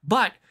prompt,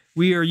 but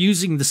we are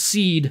using the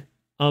seed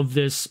of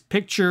this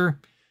picture,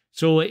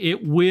 so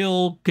it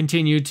will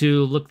continue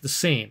to look the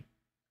same,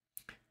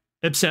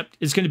 except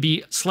it's going to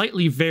be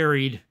slightly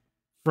varied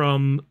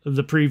from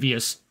the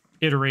previous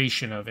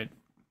iteration of it.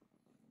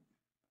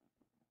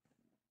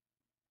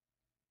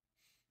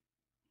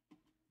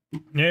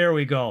 There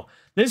we go.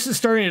 This is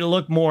starting to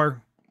look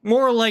more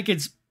like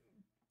it's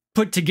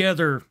put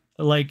together,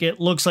 like it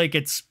looks like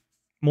it's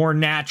more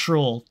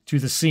natural to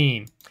the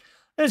scene.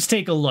 Let's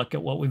take a look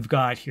at what we've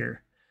got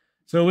here.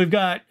 So we've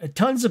got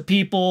tons of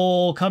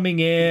people coming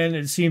in.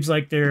 It seems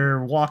like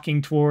they're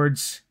walking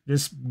towards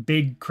this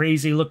big,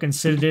 crazy looking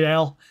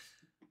citadel.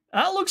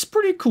 That looks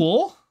pretty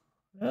cool.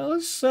 That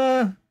was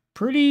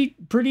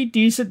pretty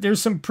decent.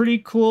 There's some pretty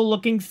cool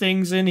looking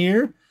things in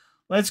here.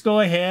 Let's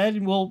go ahead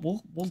and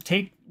we'll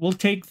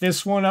take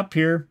this one up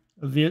here.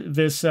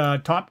 This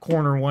top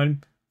corner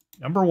one,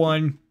 number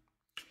 1.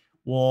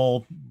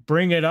 We'll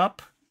bring it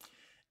up.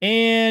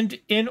 And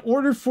in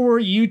order for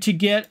you to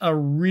get a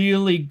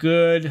really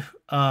good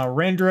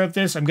render of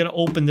this, I'm going to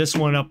open this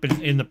one up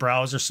in the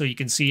browser so you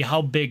can see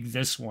how big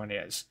this one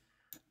is.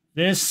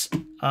 This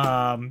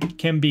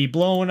can be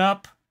blown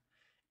up,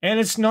 and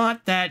it's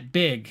not that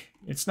big.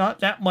 It's not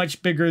that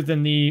much bigger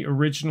than the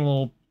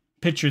original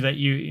picture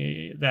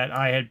that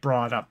I had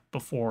brought up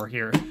before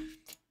here.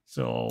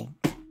 So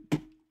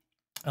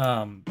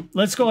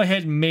let's go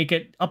ahead and make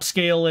it,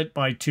 upscale it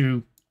by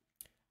 2.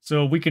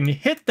 So we can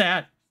hit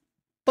that.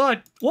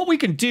 But what we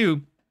can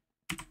do,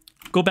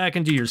 go back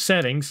into your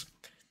settings,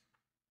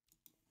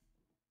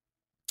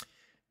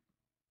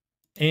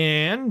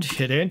 and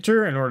hit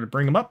enter in order to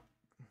bring them up.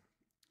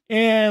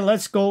 And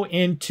let's go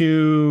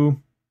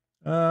into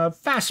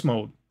fast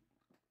mode.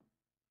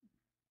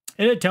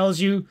 And it tells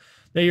you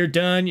that you're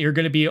done. You're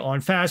going to be on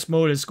fast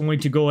mode. It's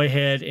going to go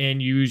ahead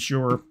and use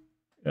your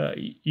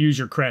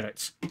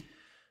credits.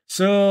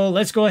 So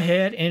let's go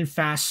ahead and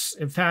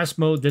fast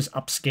mode this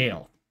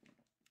upscale.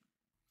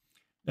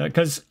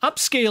 Because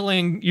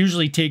upscaling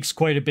usually takes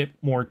quite a bit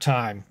more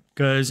time,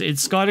 because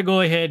it's got to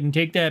go ahead and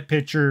take that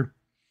picture,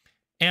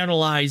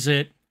 analyze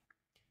it,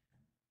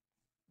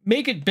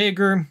 make it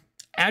bigger,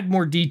 add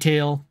more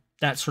detail,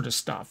 that sort of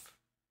stuff.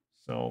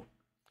 So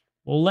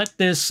we'll let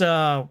this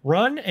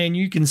run, and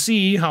you can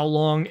see how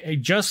long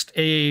just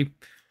a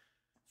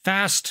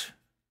fast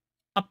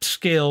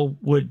upscale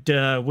would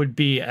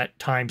be at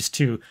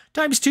 ×2.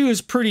 ×2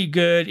 is pretty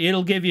good.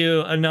 It'll give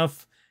you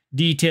enough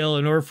detail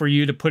in order for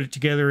you to put it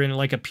together in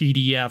like a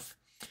PDF.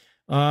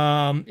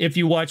 If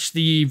you watch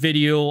the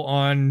video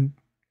on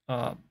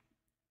our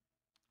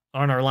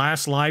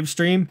last live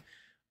stream,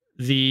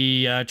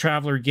 the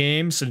Traveler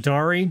game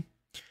Centauri,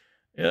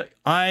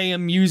 I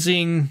am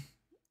using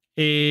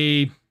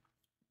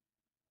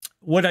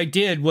what I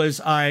did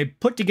was I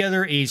put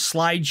together a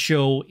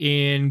slideshow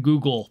in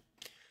Google.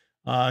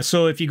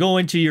 So if you go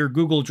into your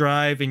Google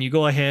Drive and you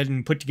go ahead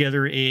and put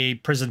together a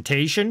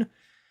presentation,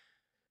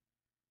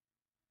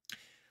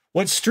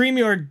 what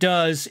StreamYard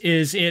does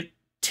is it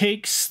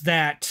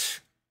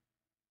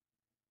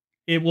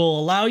will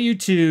allow you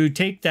to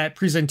take that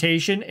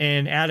presentation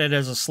and add it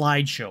as a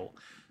slideshow.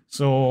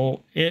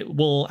 So it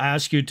will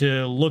ask you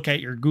to look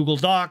at your Google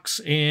Docs,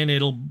 and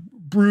it'll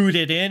brood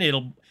it in.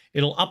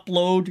 It'll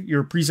upload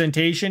your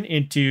presentation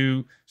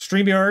into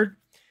StreamYard,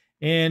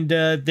 and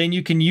then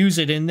you can use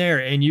it in there,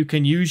 and you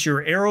can use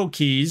your arrow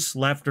keys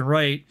left and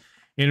right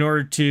in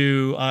order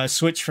to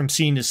switch from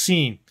scene to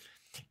scene.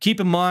 Keep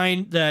in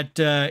mind that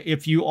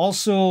if you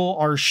also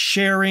are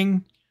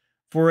sharing,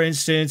 for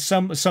instance,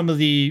 some of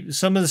the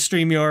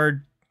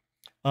StreamYard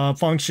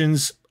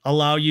functions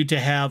allow you to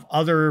have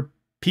other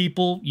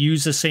people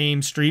use the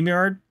same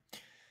StreamYard.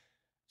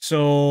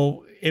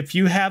 So if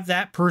you have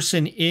that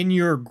person in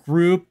your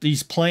group,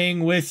 he's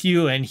playing with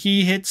you, and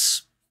he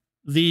hits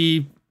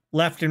the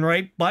left and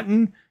right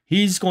button,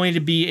 he's going to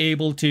be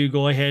able to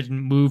go ahead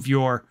and move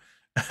your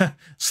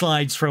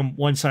slides from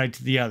one side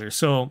to the other.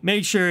 So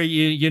make sure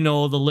you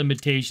know the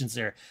limitations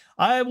there.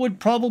 I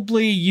would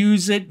probably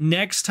use it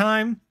next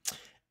time,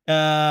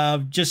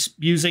 just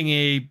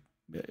using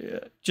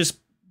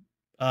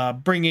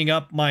bringing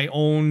up my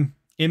own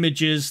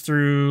images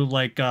through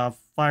like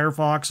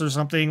Firefox or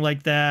something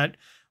like that,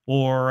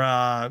 or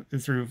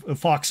through a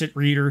Foxit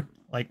Reader,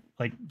 like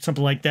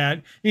something like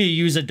that. You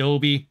use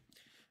Adobe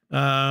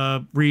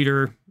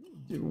Reader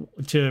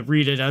to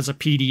read it as a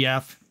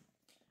PDF.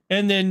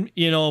 And then,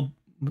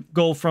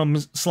 go from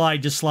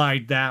slide to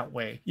slide that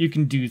way. You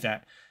can do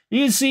that.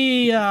 You can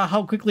see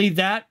how quickly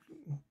that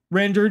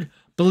rendered.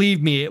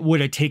 Believe me, it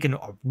would have taken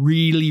a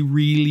really,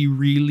 really,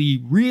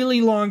 really, really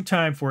long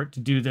time for it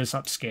to do this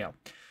upscale.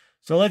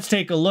 So let's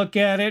take a look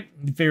at it.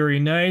 Very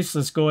nice.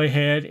 Let's go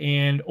ahead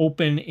and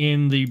open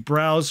in the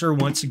browser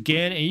once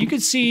again. And you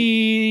can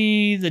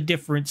see the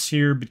difference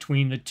here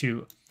between the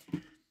two.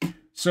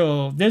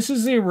 So this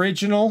is the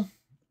original.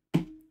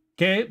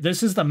 Okay,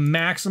 this is the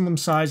maximum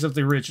size of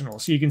the original.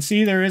 So you can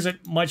see there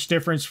isn't much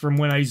difference from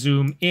when I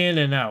zoom in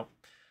and out.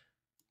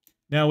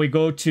 Now we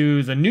go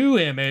to the new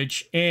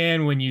image,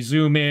 and when you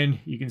zoom in,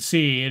 you can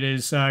see it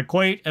is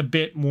quite a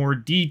bit more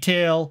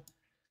detail.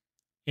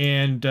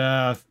 And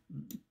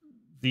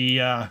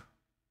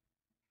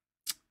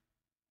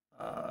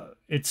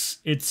it's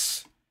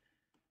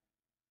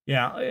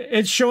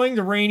showing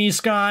the rainy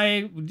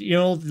sky,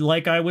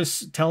 like I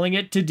was telling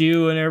it to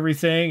do and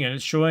everything, and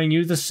it's showing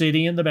you the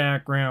city in the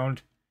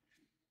background.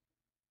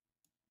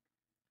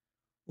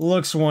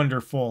 Looks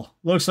wonderful.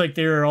 Looks like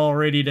they're all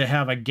ready to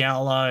have a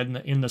gala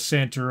in the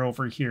center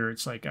over here.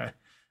 It's like a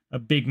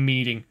big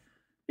meeting.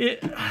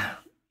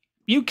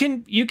 You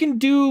can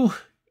do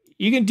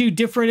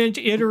different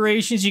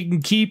iterations. You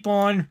can keep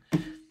on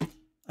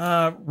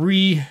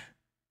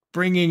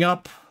bringing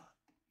up,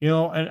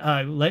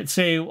 and let's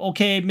say,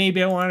 okay,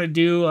 maybe I want to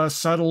do a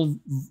subtle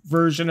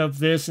version of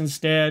this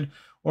instead,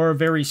 or a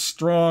very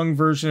strong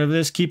version of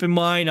this. Keep in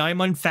mind,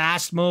 I'm on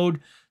fast mode,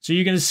 so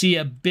you're going to see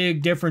a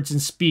big difference in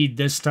speed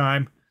this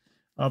time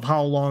of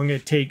how long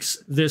it takes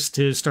this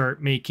to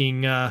start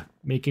making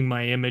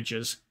my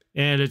images.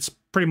 And it's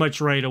pretty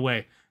much right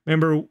away.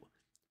 Remember,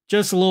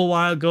 just a little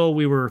while ago,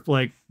 we were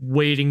like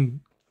waiting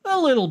a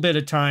little bit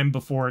of time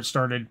before it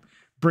started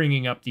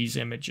bringing up these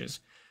images.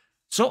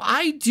 So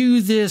I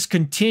do this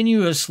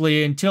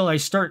continuously until I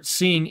start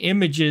seeing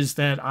images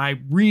that I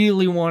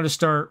really want to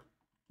start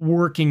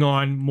working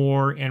on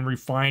more and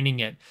refining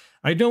it.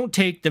 I don't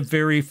take the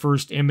very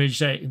first image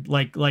that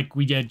like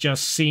we had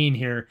just seen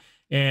here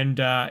and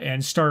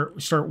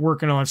start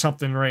working on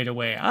something right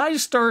away. I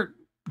start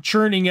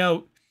churning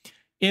out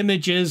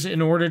images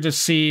in order to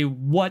see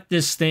what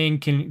this thing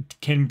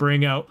can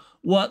bring out,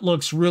 what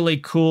looks really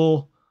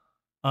cool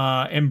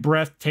and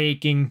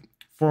breathtaking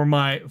for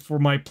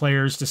my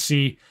players to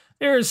see.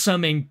 There's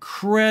some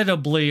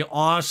incredibly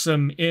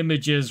awesome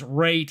images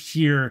right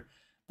here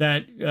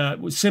that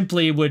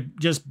simply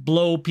would just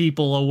blow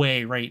people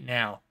away right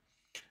now.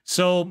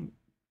 So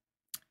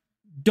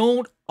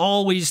don't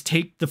always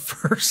take the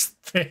first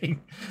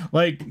thing.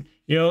 Like,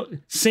 you know,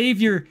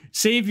 save your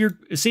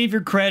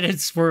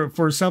credits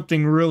for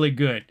something really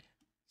good.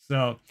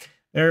 So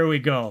there we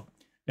go.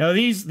 Now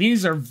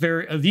these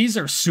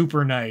are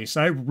super nice.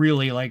 I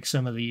really like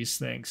some of these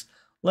things.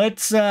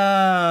 Let's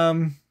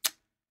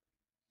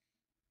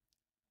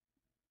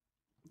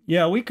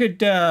yeah, we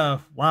could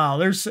wow,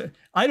 there's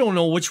I don't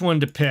know which one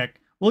to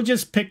pick. We'll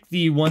just pick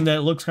the one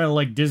that looks kind of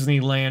like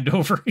Disneyland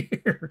over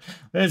here.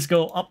 Let's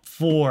go up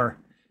 4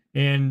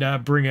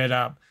 and bring it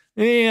up.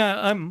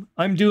 Yeah,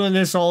 I'm doing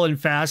this all in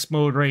fast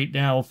mode right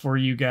now for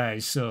you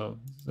guys, so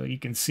you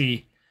can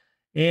see.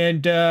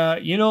 And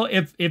you know,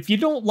 if you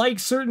don't like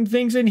certain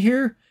things in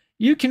here,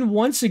 you can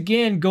once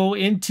again go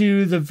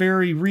into the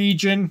very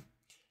region,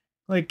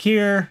 like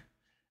here,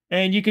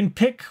 and you can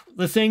pick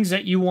the things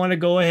that you want to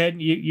go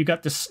ahead. You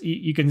got this.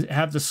 You can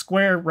have the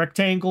square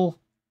rectangle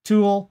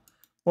tool,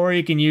 or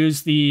you can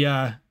use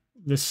the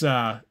this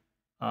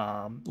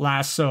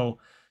lasso.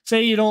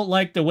 Say you don't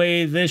like the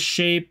way this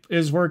shape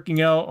is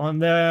working out on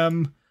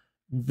them,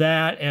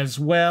 that as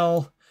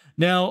well.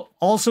 Now,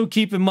 also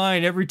keep in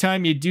mind, every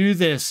time you do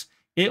this,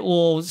 it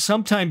will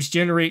sometimes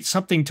generate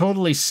something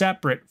totally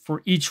separate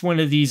for each one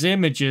of these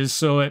images,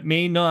 so it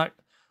may not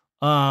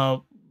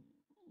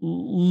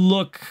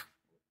look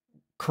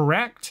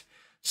correct.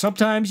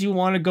 Sometimes you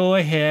want to go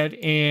ahead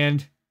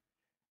and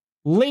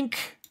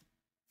link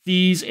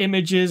these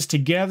images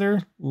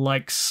together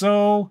like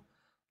so,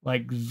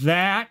 like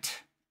that.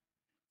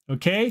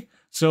 Okay,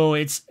 so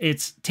it's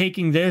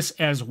taking this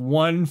as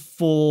one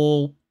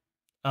full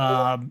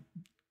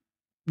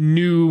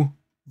new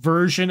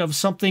version of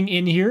something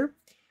in here.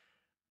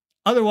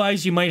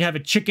 Otherwise, you might have a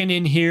chicken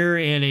in here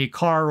and a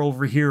car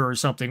over here or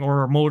something,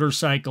 or a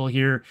motorcycle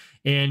here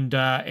and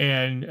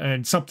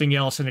something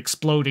else, and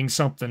exploding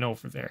something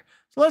over there.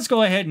 So let's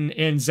go ahead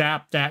and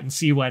zap that and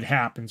see what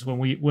happens when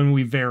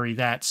we vary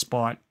that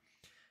spot.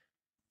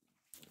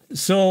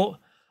 So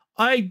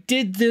I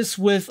did this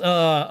with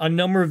a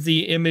number of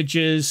the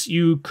images.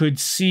 You could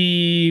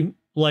see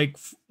like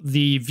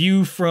the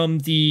view from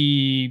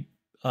the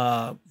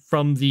Dagama,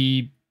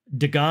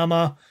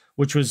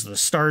 which was the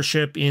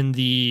starship in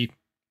the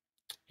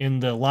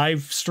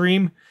live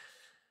stream,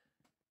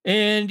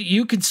 and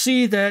you could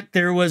see that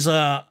there was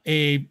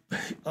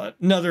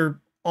another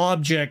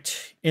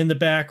object in the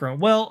background.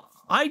 Well,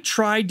 I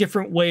tried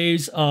different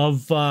ways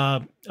of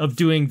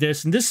doing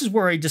this, and this is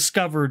where I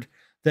discovered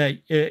that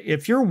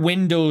if your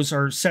windows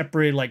are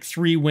separated like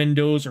 3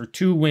 windows or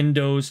 2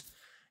 windows,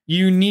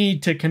 you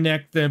need to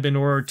connect them in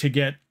order to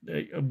get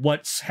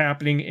what's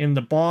happening in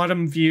the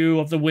bottom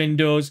view of the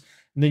windows.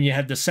 And then you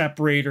have the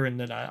separator and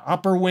then an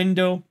upper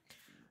window.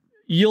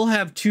 You'll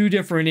have 2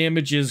 different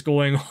images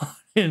going on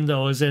in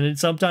those, and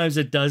sometimes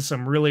it does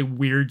some really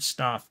weird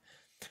stuff.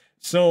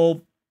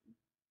 So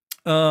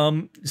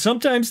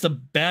sometimes the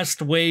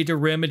best way to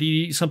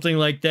remedy something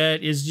like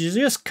that is you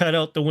just cut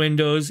out the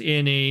windows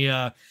in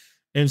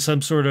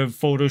some sort of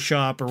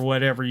Photoshop or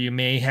whatever you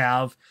may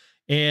have,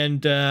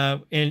 and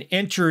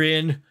enter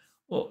in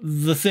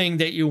the thing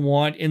that you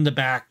want in the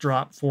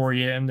backdrop for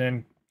you, and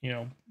then, you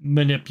know,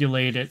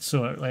 manipulate it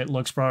so it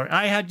looks proper.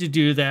 I had to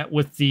do that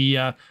with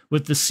the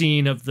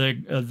scene of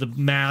the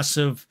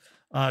massive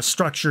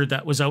structure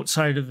that was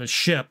outside of the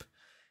ship,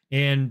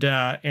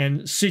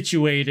 and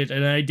situated,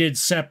 and I did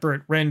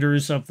separate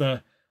renders of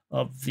the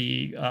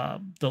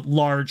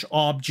large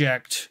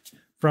object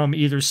from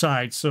either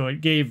side, so it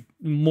gave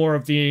more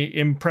of the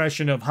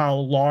impression of how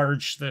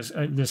large this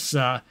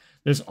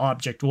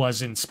object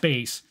was in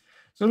space.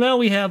 So now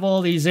we have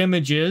all these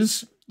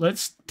images.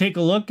 Let's take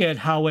a look at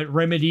how it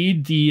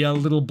remedied the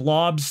little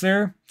blobs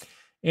there.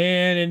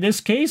 And in this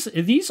case,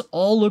 these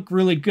all look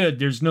really good.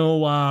 There's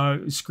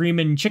no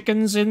screaming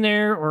chickens in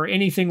there or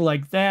anything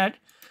like that.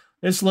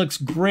 This looks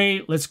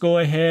great. Let's go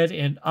ahead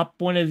and up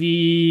one of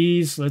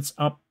these. Let's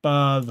up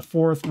the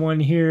 4th one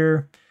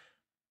here.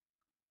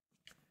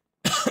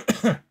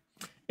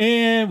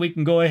 And we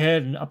can go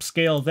ahead and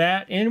upscale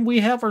that. And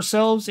we have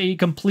ourselves a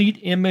complete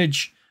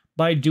image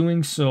by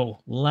doing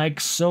so,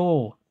 like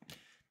so.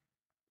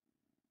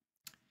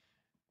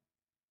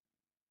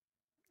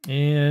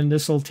 And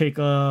this will take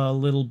a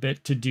little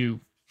bit to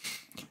do.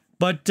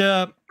 But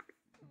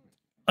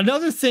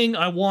another thing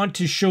I want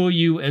to show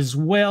you as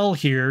well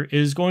here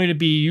is going to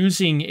be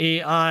using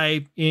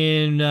AI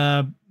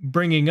in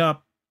bringing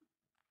up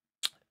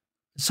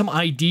some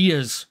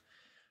ideas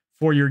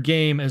for your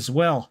game as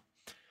well.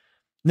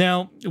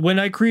 Now, when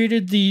I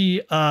created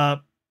the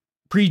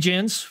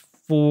pre-gens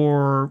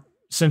for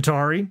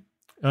Centauri,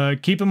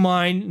 keep in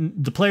mind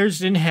the players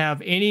didn't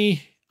have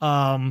any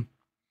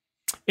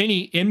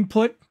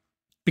input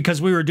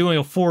because we were doing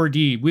a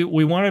 4D.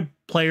 We wanted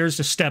players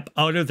to step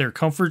out of their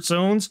comfort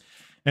zones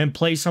and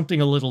play something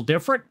a little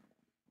different.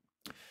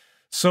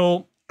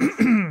 So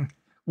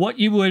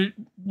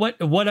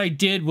what I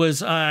did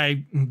was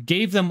I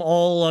gave them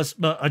all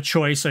a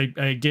choice. I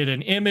did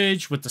an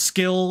image with the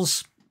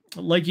skills,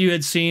 like you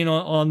had seen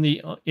on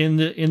the in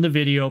the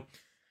video,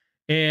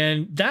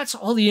 and that's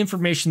all the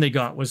information they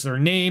got was their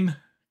name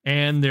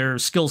and their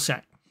skill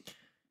set.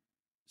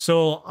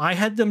 So I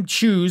had them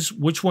choose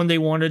which one they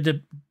wanted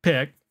to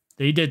pick.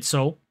 They did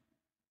so,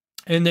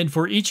 and then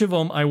for each of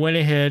them, I went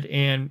ahead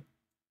and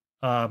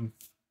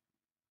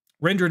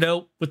rendered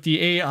out with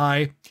the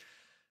AI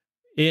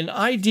an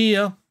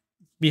idea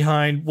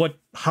behind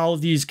how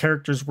these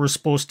characters were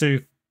supposed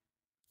to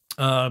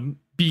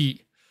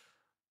be,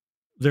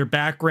 their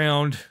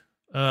background,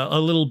 a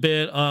little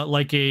bit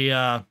like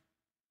a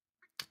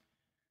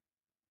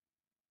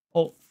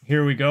oh,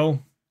 here we go.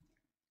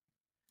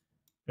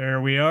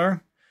 There we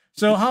are.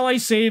 So how I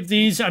save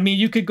these, I mean,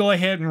 you could go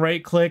ahead and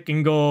right click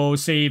and go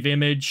save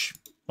image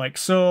like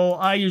so.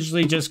 I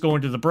usually just go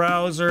into the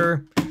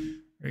browser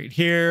right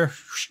here.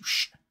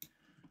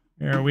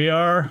 There we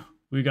are.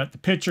 We got the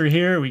picture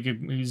here. We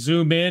could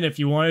zoom in if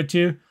you wanted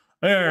to.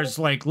 There's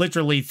like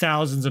literally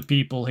thousands of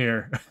people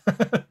here.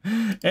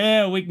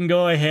 And we can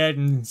go ahead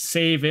and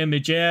save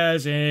image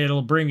as, and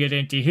it'll bring it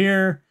into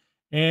here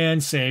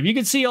and save. You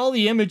can see all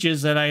the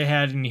images that I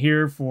had in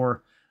here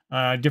for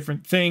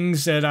different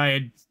things that I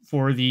had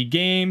for the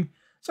game.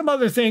 Some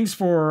other things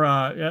for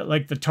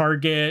like the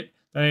target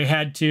that I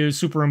had to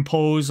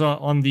superimpose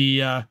on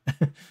the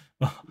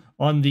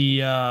on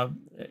the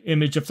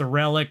image of the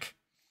relic.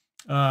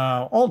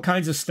 All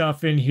kinds of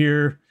stuff in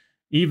here,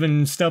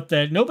 even stuff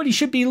that nobody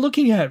should be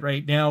looking at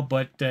right now,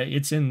 but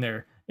it's in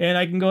there. And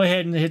I can go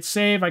ahead and hit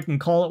save. I can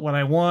call it what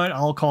I want.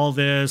 I'll call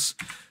this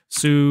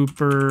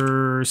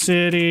Super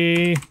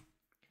City.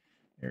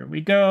 There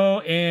we go.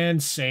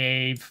 And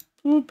save.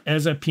 Oop,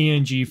 as a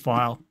PNG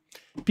file.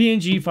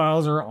 PNG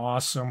files are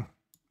awesome.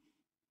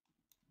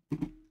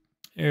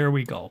 There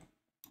we go.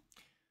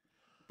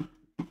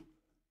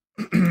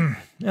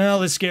 Now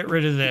let's get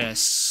rid of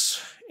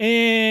this.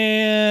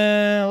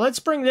 And let's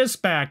bring this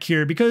back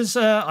here because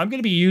I'm going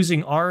to be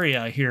using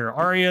Aria here.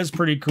 Aria is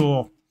pretty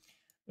cool.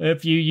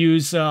 If you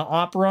use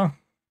Opera,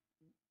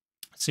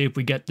 let's see if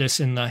we get this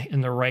in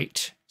the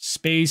right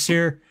space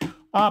here.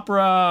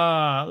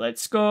 Opera,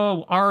 let's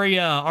go.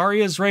 Aria.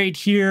 Aria's right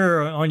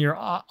here on your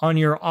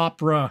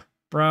Opera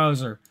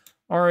browser.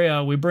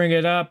 Aria, we bring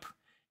it up.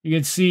 You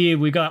can see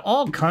we got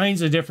all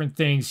kinds of different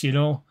things, you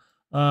know,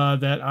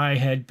 that I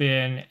had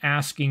been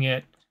asking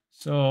it.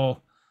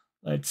 So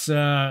let's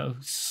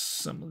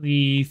some of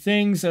the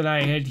things that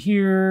I had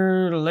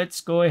here.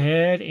 Let's go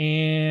ahead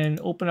and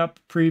open up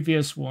the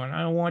previous one.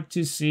 I want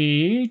to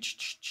see.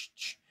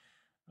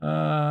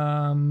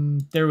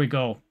 There we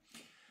go.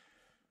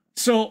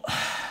 So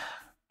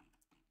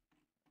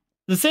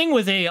the thing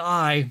with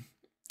AI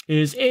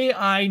is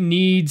AI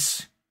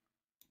needs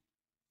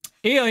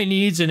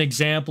an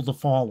example to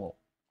follow.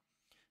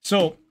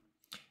 So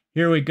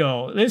here we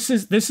go. This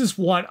is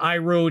what I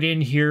wrote in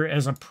here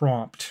as a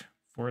prompt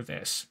for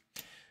this.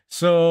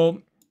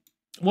 So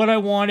what I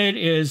wanted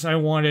is I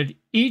wanted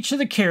each of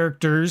the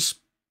characters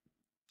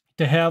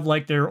to have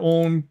like their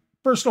own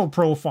personal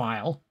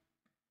profile.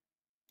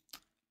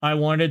 I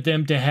wanted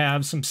them to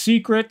have some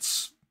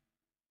secrets.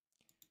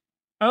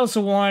 I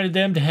also wanted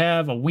them to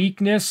have a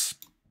weakness.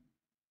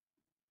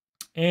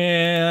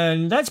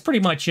 And that's pretty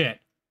much it.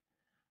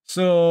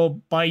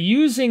 So by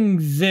using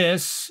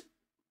this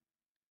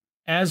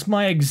as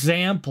my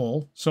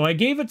example, so I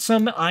gave it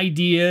some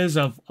ideas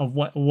of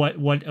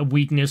what a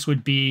weakness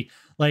would be.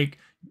 Like,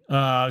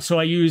 so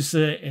I use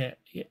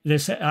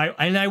this,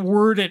 and I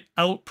word it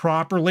out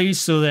properly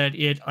so that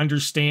it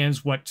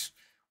understands what's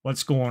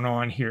going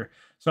on here.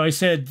 So I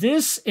said,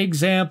 this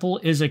example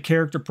is a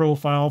character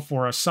profile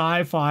for a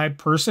sci-fi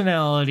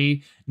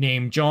personality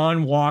named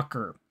John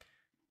Walker.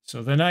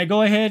 So then I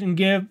go ahead and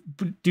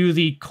do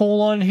the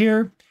colon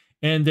here.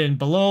 And then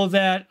below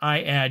that,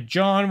 I add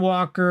John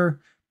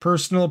Walker,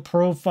 personal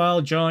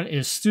profile. John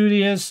is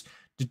studious,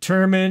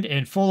 determined,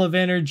 and full of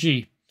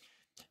energy.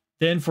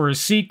 Then for a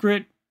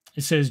secret,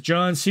 it says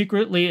John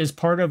secretly is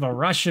part of a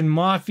Russian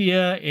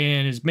mafia,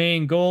 and his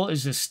main goal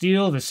is to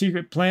steal the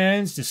secret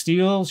plans to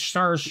steal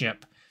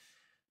Starship.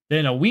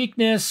 Then a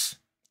weakness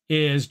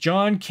is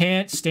John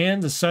can't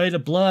stand the sight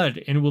of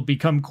blood and will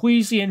become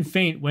queasy and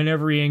faint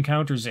whenever he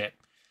encounters it.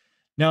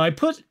 Now I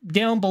put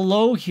down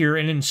below here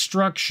an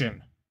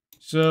instruction.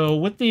 So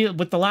with the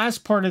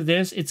last part of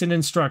this, it's an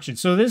instruction.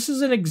 So this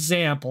is an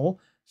example.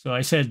 So I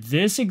said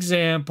this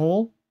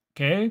example,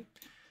 okay?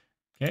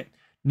 Okay.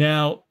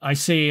 Now I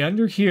say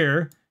under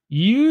here,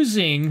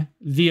 using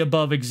the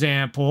above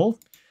example,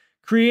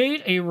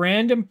 create a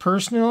random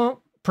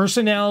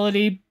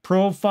personality,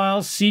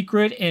 profile,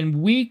 secret,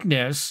 and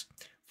weakness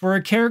for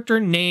a character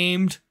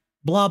named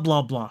blah,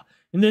 blah, blah.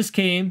 In this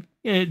case,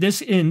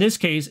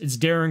 it's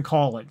Darren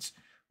Collins,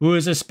 who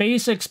is a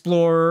space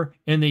explorer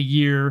in the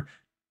year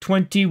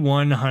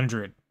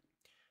 2100.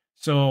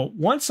 So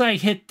once I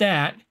hit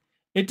that,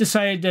 it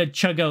decided to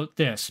chug out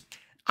this.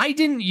 I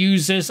didn't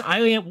use this.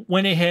 I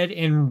went ahead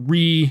and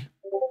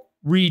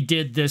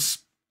redid this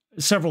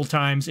several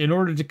times in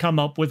order to come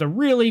up with a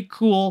really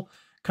cool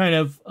kind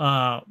of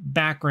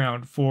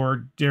background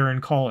for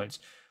Darren Collins.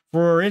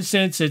 For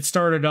instance, it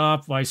started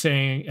off by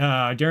saying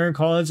Darren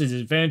Collins is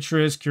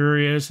adventurous,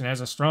 curious, and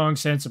has a strong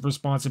sense of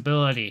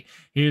responsibility.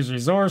 He is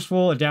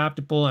resourceful,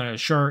 adaptable, and a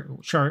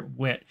sharp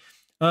wit.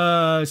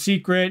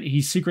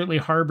 He secretly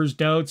harbors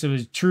doubts of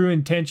his true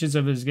intentions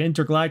of his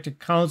intergalactic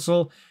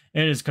council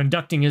and is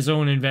conducting his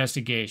own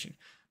investigation.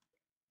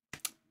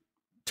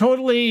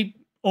 Totally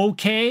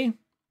okay,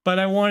 but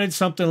I wanted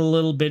something a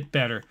little bit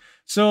better.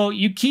 So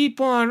you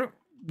keep on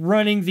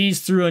running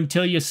these through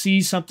until you see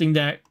something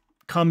that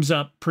comes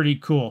up pretty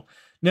cool.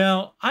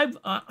 Now,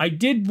 I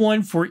did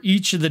one for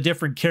each of the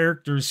different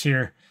characters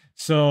here,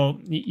 so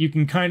you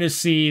can kind of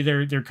see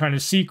their kind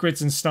of secrets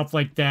and stuff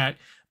like that.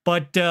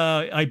 But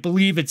I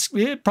believe it's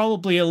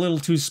probably a little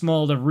too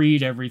small to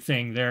read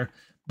everything there.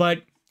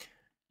 But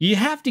you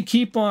have to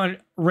keep on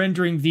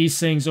rendering these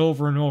things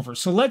over and over.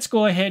 So let's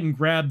go ahead and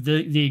grab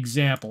the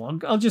example.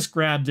 I'll just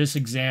grab this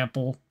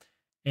example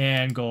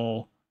and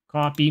go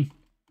copy.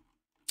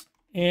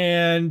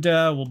 And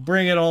we'll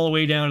bring it all the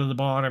way down to the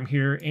bottom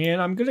here. And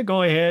I'm going to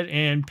go ahead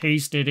and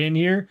paste it in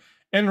here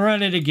and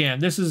run it again.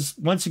 This is,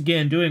 once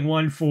again, doing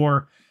one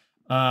for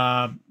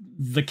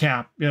the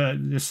cap.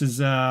 This is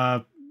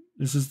the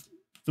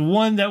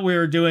one that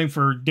we're doing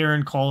for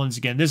Darren Collins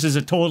again. This is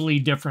a totally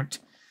different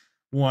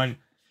one.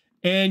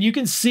 And you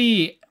can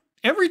see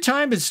every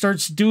time it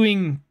starts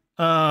doing,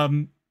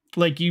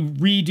 like you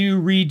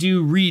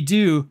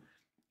redo,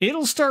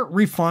 it'll start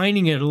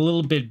refining it a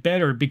little bit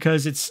better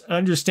because it's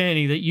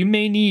understanding that you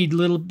may need a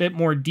little bit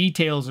more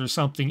details or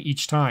something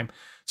each time.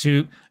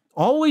 So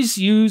always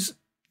use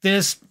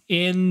this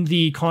in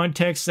the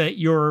context that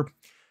you're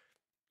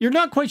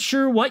not quite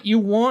sure what you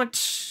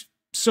want,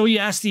 so you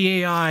ask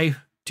the AI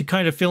to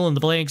kind of fill in the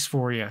blanks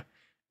for you.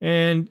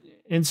 And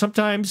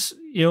sometimes,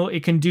 you know,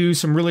 it can do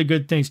some really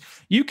good things.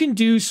 You can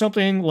do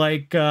something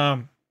like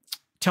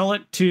tell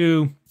it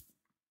to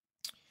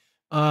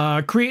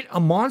create a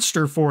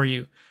monster for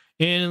you.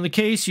 And in the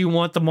case you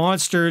want the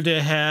monster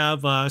to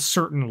have a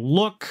certain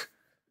look,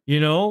 you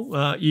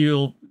know,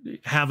 you'll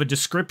have a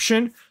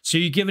description. So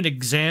you give an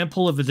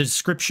example of the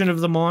description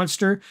of the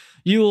monster.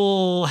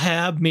 You'll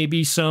have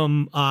maybe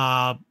some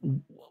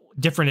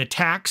different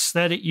attacks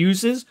that it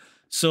uses.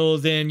 So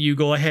then you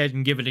go ahead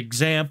and give an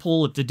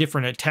example of the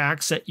different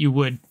attacks that you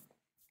would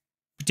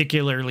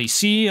particularly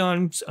see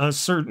on a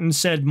certain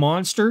said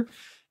monster.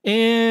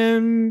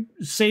 And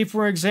say,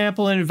 for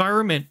example, an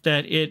environment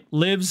that it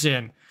lives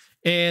in.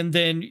 And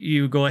then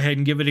you go ahead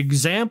and give it an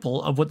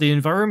example of what the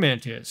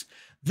environment is.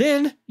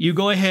 Then you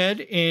go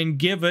ahead and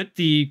give it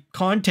the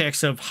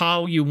context of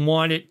how you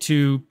want it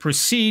to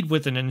proceed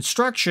with an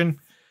instruction.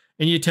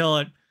 And you tell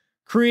it,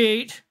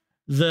 create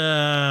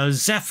the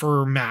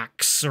Zephyr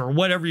Max, or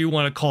whatever you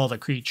want to call the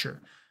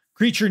creature.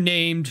 Creature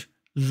named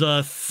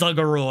the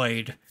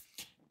Thugaroid.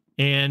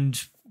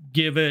 And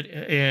give it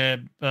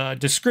a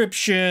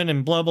description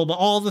and blah, blah, blah.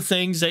 All the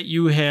things that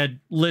you had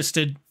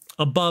listed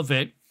above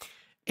it.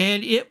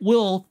 And it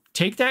will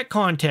take that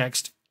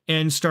context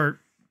and start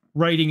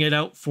writing it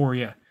out for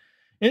you.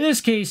 In this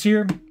case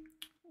here,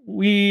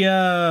 we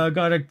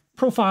got a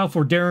profile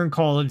for Darren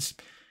Collins.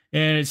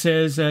 And it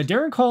says,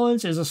 Darren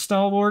Collins is a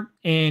stalwart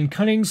and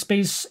cunning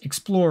space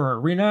explorer,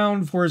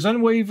 renowned for his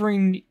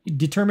unwavering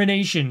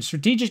determination,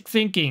 strategic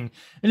thinking,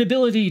 and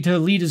ability to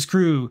lead his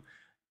crew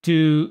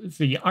to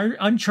the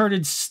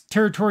uncharted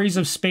territories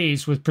of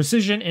space with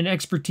precision and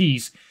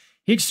expertise.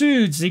 He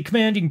exudes a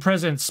commanding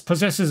presence,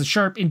 possesses a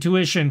sharp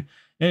intuition,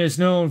 and is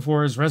known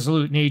for his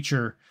resolute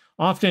nature,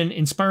 often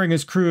inspiring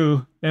his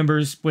crew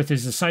members with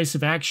his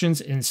decisive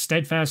actions and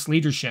steadfast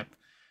leadership.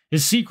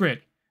 His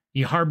secret: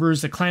 he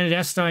harbors a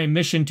clandestine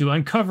mission to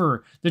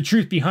uncover the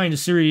truth behind a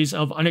series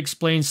of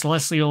unexplained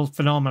celestial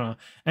phenomena,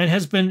 and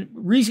has been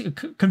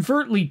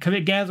covertly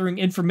gathering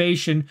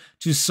information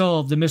to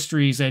solve the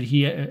mysteries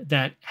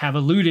that have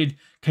eluded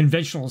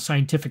conventional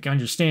scientific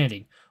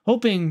understanding,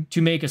 hoping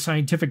to make a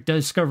scientific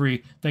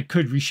discovery that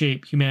could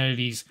reshape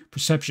humanity's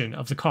perception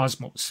of the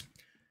cosmos.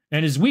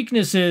 And his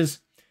weakness is,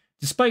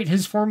 despite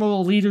his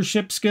formidable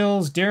leadership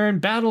skills,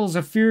 Darren battles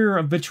a fear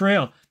of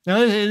betrayal. Now,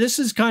 this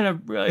is kind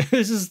of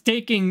this is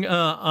taking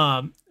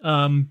a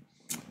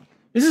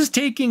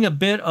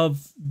bit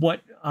of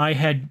what I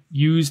had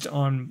used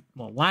on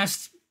the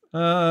last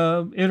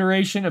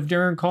iteration of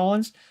Darren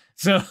Collins.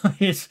 So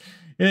it's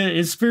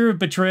fear of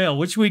betrayal,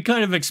 which we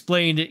kind of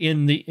explained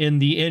in the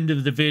end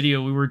of the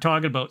video. We were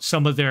talking about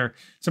some of their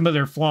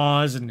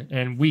flaws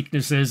and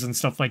weaknesses and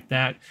stuff like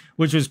that,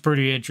 which was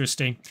pretty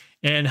interesting,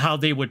 and how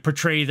they would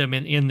portray them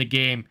in the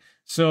game.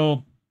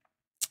 So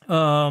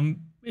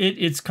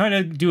it's kind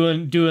of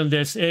doing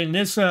this, and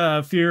this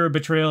fear of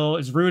betrayal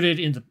is rooted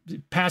in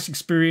the past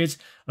experience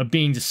of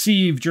being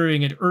deceived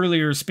during an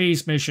earlier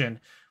space mission,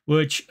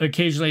 which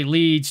occasionally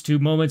leads to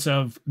moments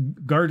of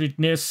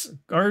guardedness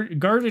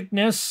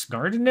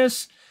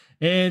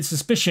and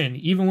suspicion,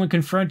 even when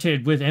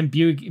confronted with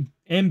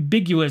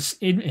ambiguous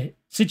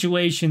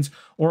situations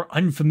or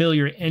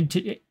unfamiliar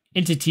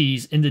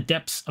entities in the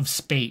depths of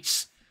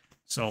space.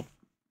 So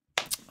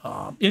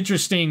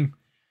Interesting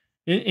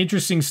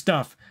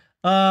stuff.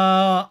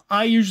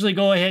 I usually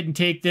go ahead and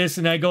take this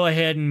and I go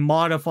ahead and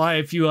modify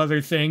a few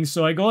other things.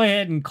 So I go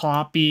ahead and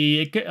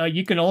copy it.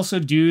 You can also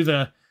do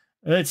the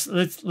let's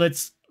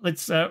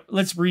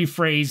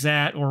rephrase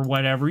that or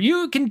whatever.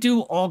 You can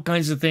do all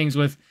kinds of things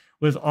with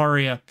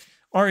Aria.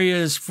 Aria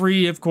is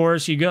free, of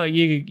course. You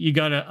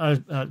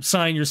gotta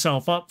sign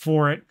yourself up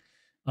for it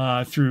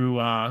through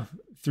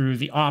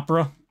the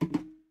Opera,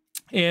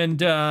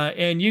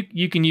 and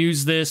you can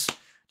use this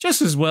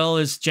just as well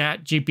as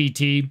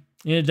ChatGPT.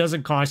 It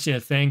doesn't cost you a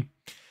thing.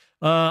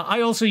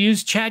 I also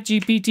use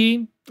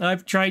ChatGPT.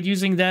 I've tried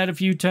using that a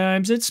few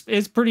times.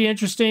 It's pretty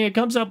interesting. It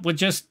comes up with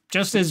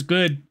just as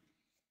good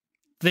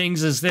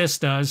things as this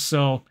does.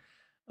 So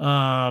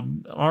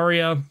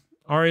Aria's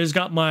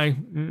got my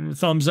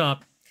thumbs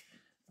up.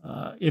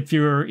 If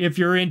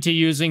you're into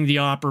using the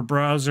Opera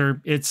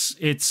browser,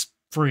 it's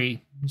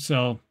free.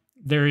 So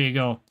there you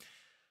go.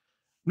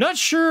 Not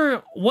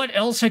sure what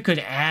else I could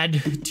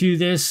add to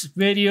this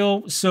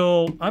video,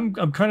 so I'm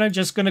kind of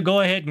just going to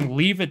go ahead and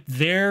leave it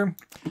there.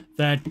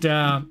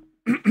 That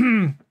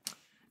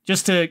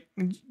just to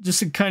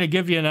kind of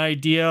give you an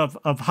idea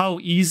of how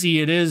easy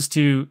it is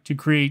to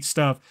create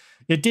stuff.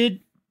 It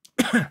did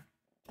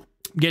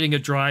getting a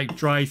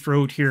dry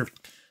throat here.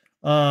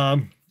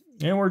 And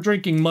we're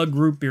drinking mug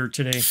root beer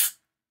today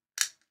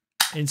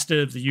instead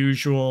of the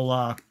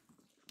usual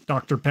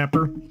Dr.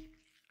 Pepper.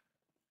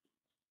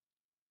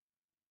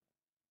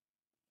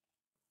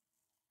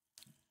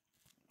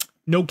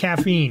 No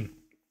caffeine.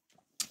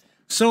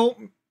 So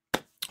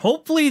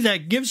hopefully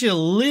that gives you a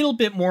little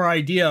bit more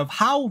idea of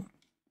how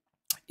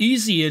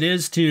easy it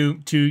is to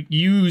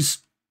use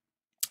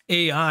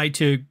AI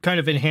to kind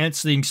of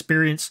enhance the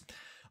experience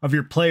of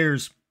your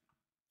players,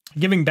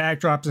 giving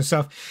backdrops and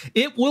stuff.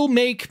 It will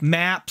make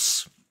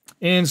maps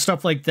and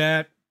stuff like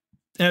that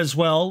as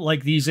well,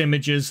 like these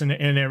images and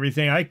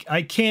everything.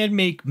 I can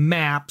make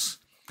maps,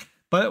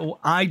 but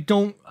I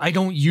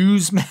don't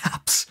use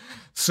maps.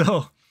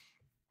 So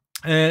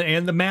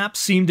and the maps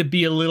seem to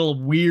be a little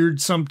weird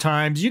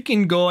sometimes. You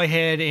can go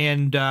ahead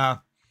and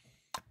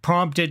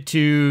prompt it to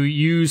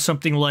use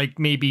something like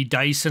maybe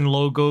Dyson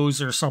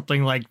logos or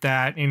something like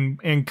that,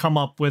 and come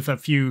up with a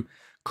few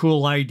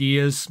cool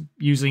ideas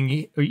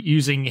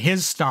using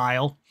his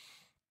style.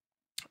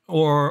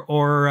 Or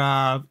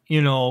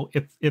you know,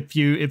 if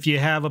you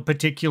have a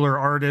particular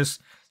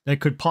artist that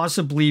could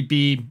possibly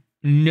be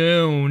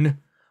known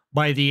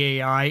by the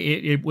AI,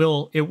 it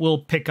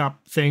will pick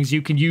up things.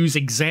 You can use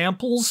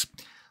examples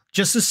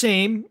just the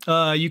same.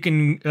 You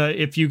can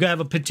if you have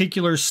a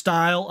particular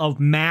style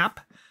of map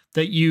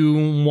that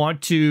you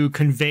want to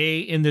convey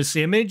in this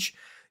image,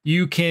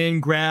 you can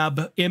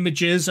grab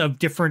images of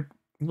different,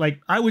 like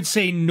I would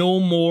say no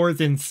more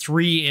than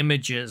 3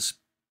 images,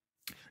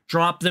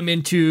 drop them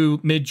into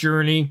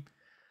Midjourney,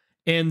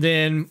 and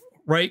then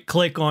right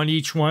click on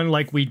each one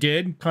like we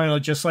did, kind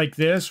of just like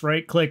this.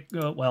 Right click,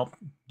 well,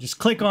 just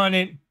click on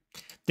it,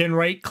 then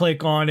right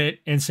click on it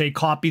and say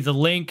copy the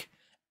link,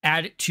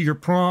 add it to your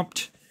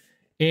prompt,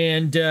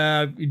 and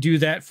do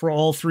that for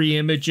all 3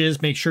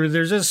 images. Make sure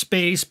there's a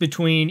space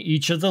between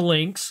each of the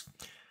links.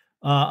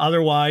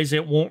 Otherwise,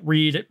 it won't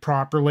read it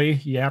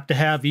properly. You have to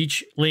have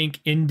each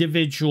link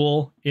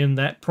individual in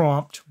that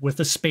prompt with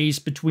a space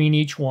between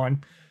each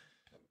one.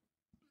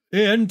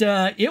 And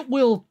it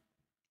will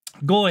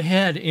go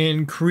ahead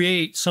and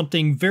create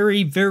something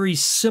very, very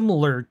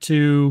similar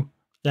to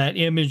that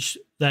image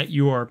that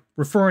you are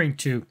referring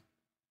to.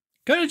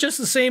 Kind of just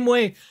the same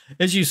way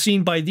as you've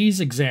seen by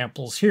these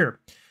examples here.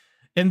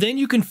 And then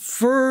you can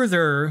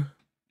further,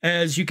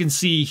 as you can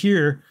see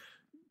here,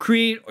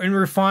 create and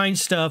refine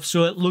stuff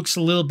so it looks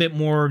a little bit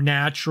more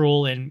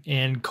natural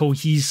and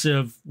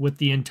cohesive with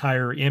the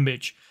entire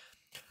image.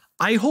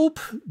 I hope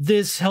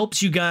this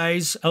helps you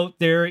guys out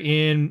there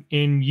in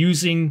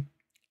using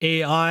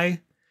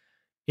AI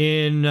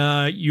in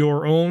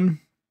your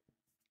own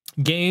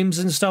games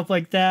and stuff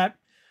like that.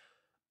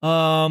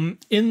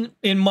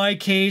 In my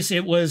case,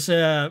 it was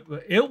a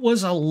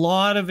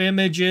lot of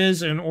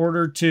images in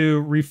order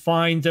to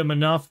refine them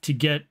enough to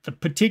get the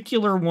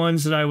particular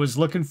ones that I was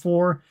looking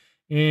for.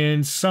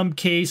 In some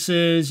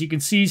cases, you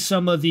can see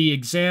some of the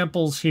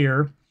examples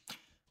here.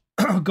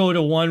 I'll go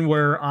to one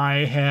where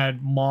I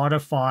had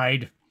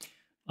modified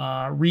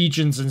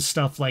regions and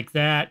stuff like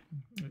that.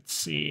 Let's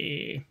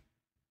see.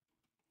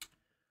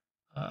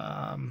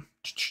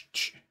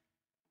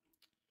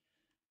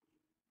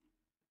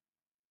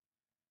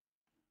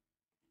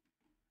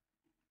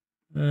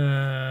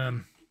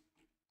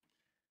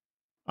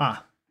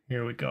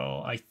 Here we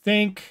go. I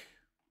think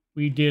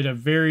we did a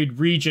varied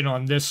region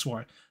on this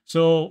one.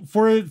 So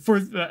for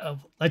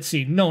let's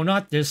see. No,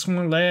 not this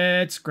one.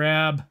 Let's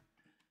grab,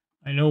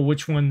 I know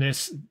which one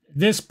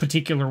this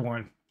particular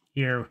one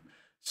here.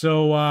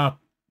 So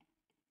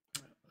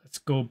let's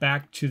go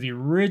back to the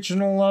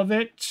original of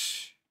it.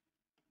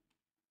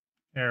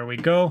 There we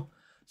go.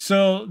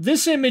 So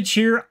this image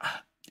here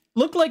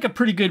looked like a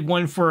pretty good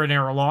one for an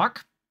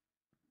airlock.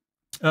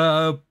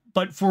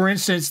 But for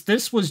instance,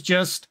 this was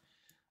just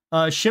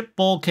a ship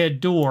bulkhead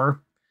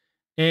door.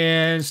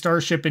 and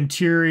Starship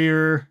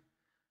Interior.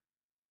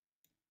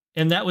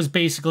 And that was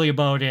basically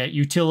about it.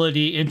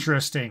 Utility,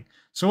 interesting.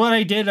 So what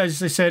I did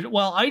is I said,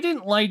 well, I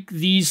didn't like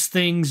these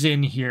things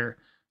in here.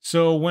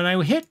 So when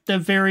I hit the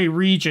very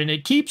region,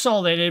 it keeps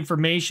all that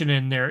information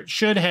in there. It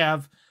should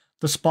have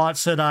the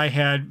spots that I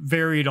had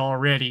varied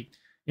already.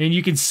 And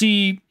you can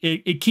see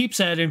it keeps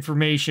that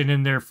information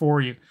in there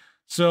for you.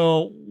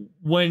 So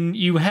when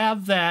you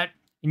have that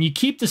and you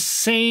keep the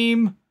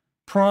same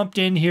prompt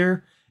in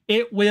here,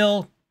 it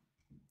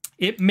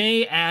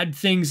may add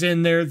things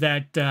in there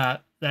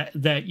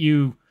that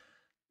you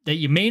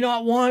may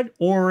not want,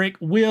 or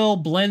it will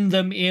blend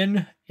them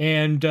in.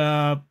 And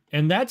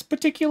that's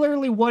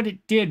particularly what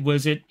it did,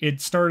 was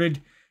it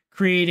started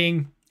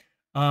creating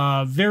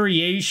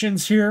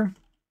variations here.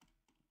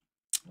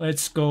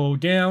 Let's go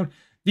down.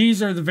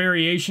 These are the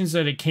variations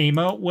that it came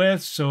out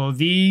with. So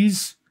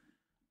these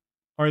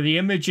are the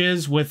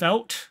images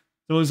without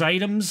those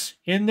items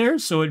in there.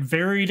 So it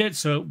varied it.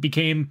 So it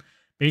became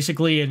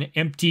basically an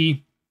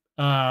empty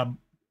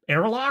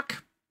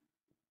airlock.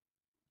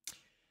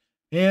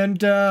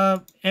 And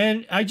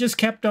I just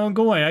kept on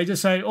going. I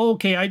decided,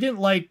 okay, I didn't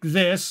like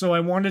this, so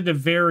I wanted to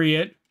vary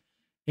it.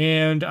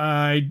 And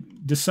I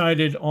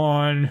decided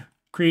on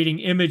creating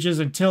images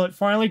until it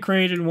finally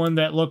created one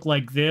that looked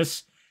like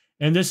this.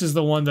 And this is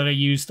the one that I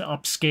used to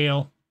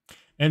upscale.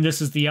 And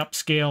this is the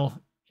upscale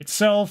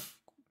itself.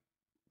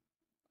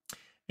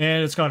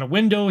 And it's got a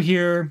window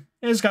here.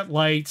 It's got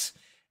lights.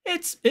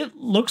 It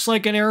looks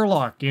like an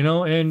airlock, you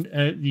know, and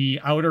the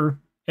outer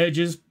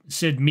edges,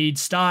 Sid Mead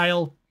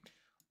style.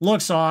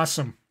 Looks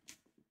awesome.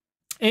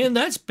 And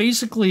that's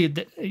basically,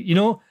 you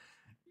know,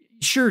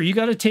 sure, you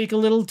got to take a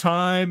little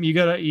time.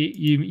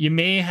 You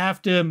may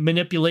have to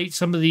manipulate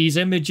some of these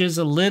images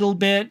a little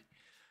bit.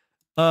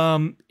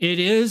 It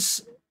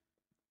is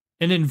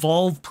an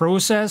involved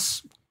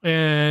process.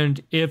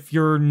 And if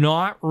you're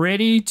not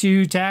ready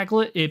to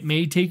tackle it, it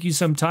may take you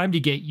some time to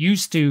get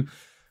used to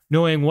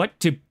knowing what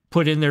to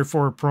put in there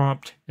for a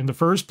prompt in the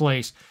first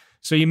place.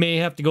 So you may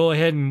have to go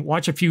ahead and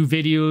watch a few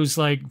videos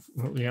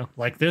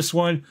like this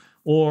one,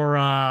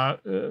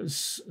 or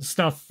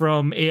stuff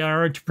from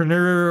AR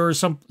Entrepreneur or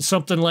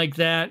something like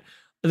that.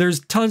 There's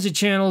tons of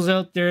channels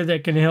out there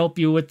that can help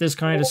you with this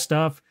kind of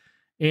stuff,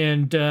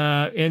 and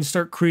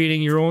start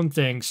creating your own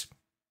things.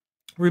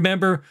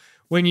 Remember,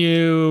 when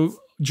you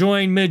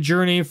join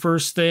Midjourney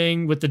first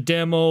thing with the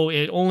demo,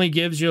 it only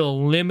gives you a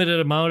limited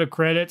amount of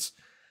credits.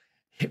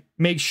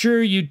 Make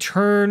sure you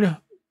turn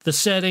the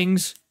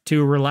settings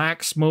to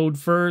relax mode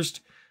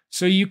first,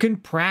 so you can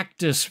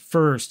practice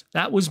first.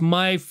 That was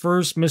my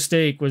first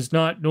mistake, was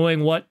not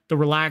knowing what the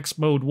relax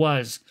mode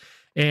was.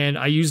 And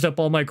I used up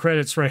all my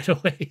credits right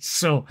away.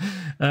 So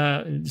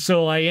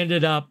I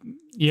ended up,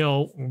 you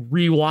know,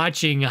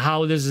 rewatching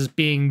how this is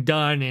being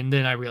done. And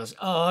then I realized,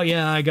 oh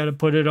yeah, I got to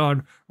put it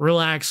on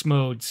relax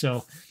mode.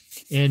 So,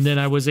 and then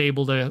I was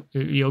able to,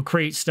 you know,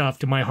 create stuff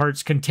to my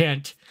heart's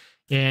content.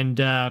 And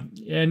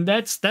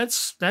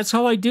that's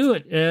how I do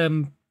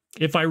it.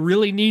 If I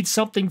really need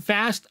something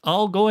fast,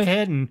 I'll go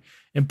ahead and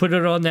put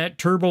it on that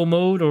turbo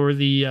mode or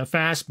the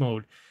fast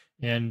mode,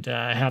 and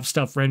have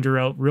stuff render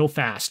out real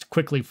fast,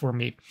 quickly for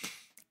me.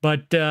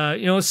 But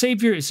you know,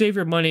 save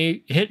your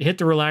money, hit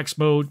the relax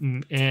mode,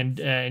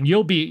 and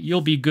you'll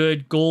be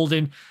good,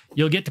 golden.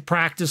 You'll get to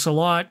practice a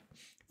lot,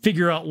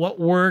 figure out what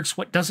works,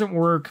 what doesn't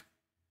work,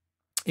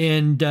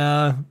 and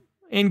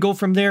go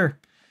from there.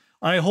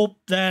 I hope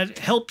that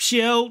helps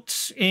you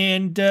out,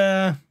 and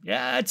yeah,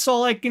 that's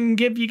all I can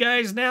give you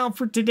guys now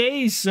for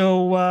today.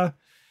 So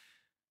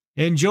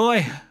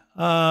enjoy.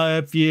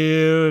 If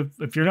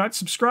you're not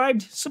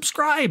subscribed,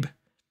 subscribe.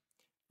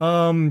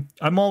 I'm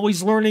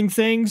always learning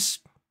things.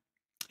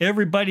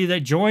 Everybody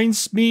that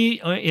joins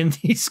me in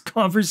these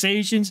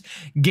conversations,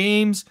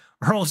 games,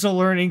 are also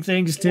learning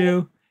things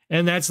too.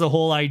 And that's the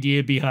whole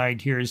idea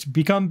behind here, is to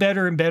become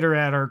better and better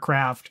at our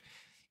craft,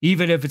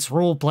 even if it's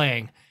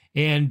role-playing.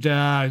 And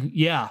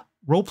yeah,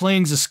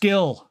 role-playing's a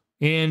skill.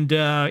 And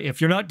if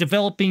you're not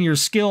developing your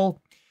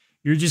skill,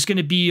 you're just going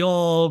to be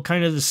all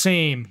kind of the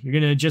same. You're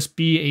going to just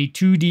be a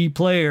 2D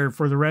player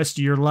for the rest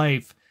of your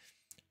life,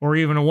 or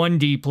even a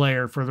 1D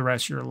player for the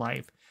rest of your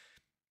life.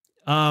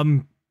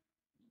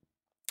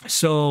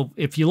 So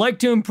if you like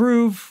to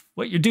improve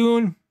what you're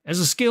doing as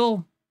a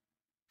skill,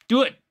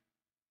 do it.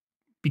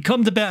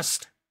 Become the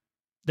best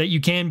that you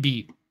can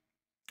be.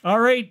 All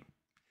right.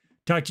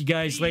 Talk to you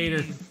guys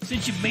later.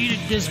 Since you made it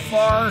this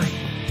far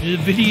in the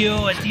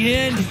video at the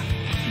end,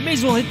 you may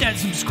as well hit that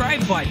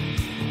subscribe button,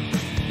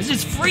 because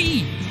it's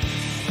free.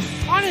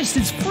 Honest,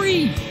 it's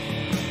free.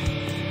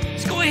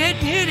 Just go ahead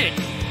and hit it.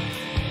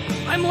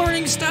 I'm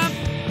learning stuff.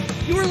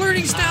 You are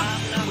learning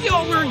stuff. We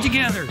all learn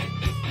together.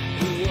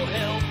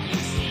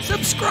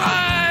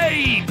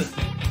 Subscribe.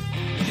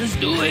 Just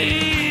do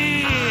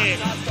it.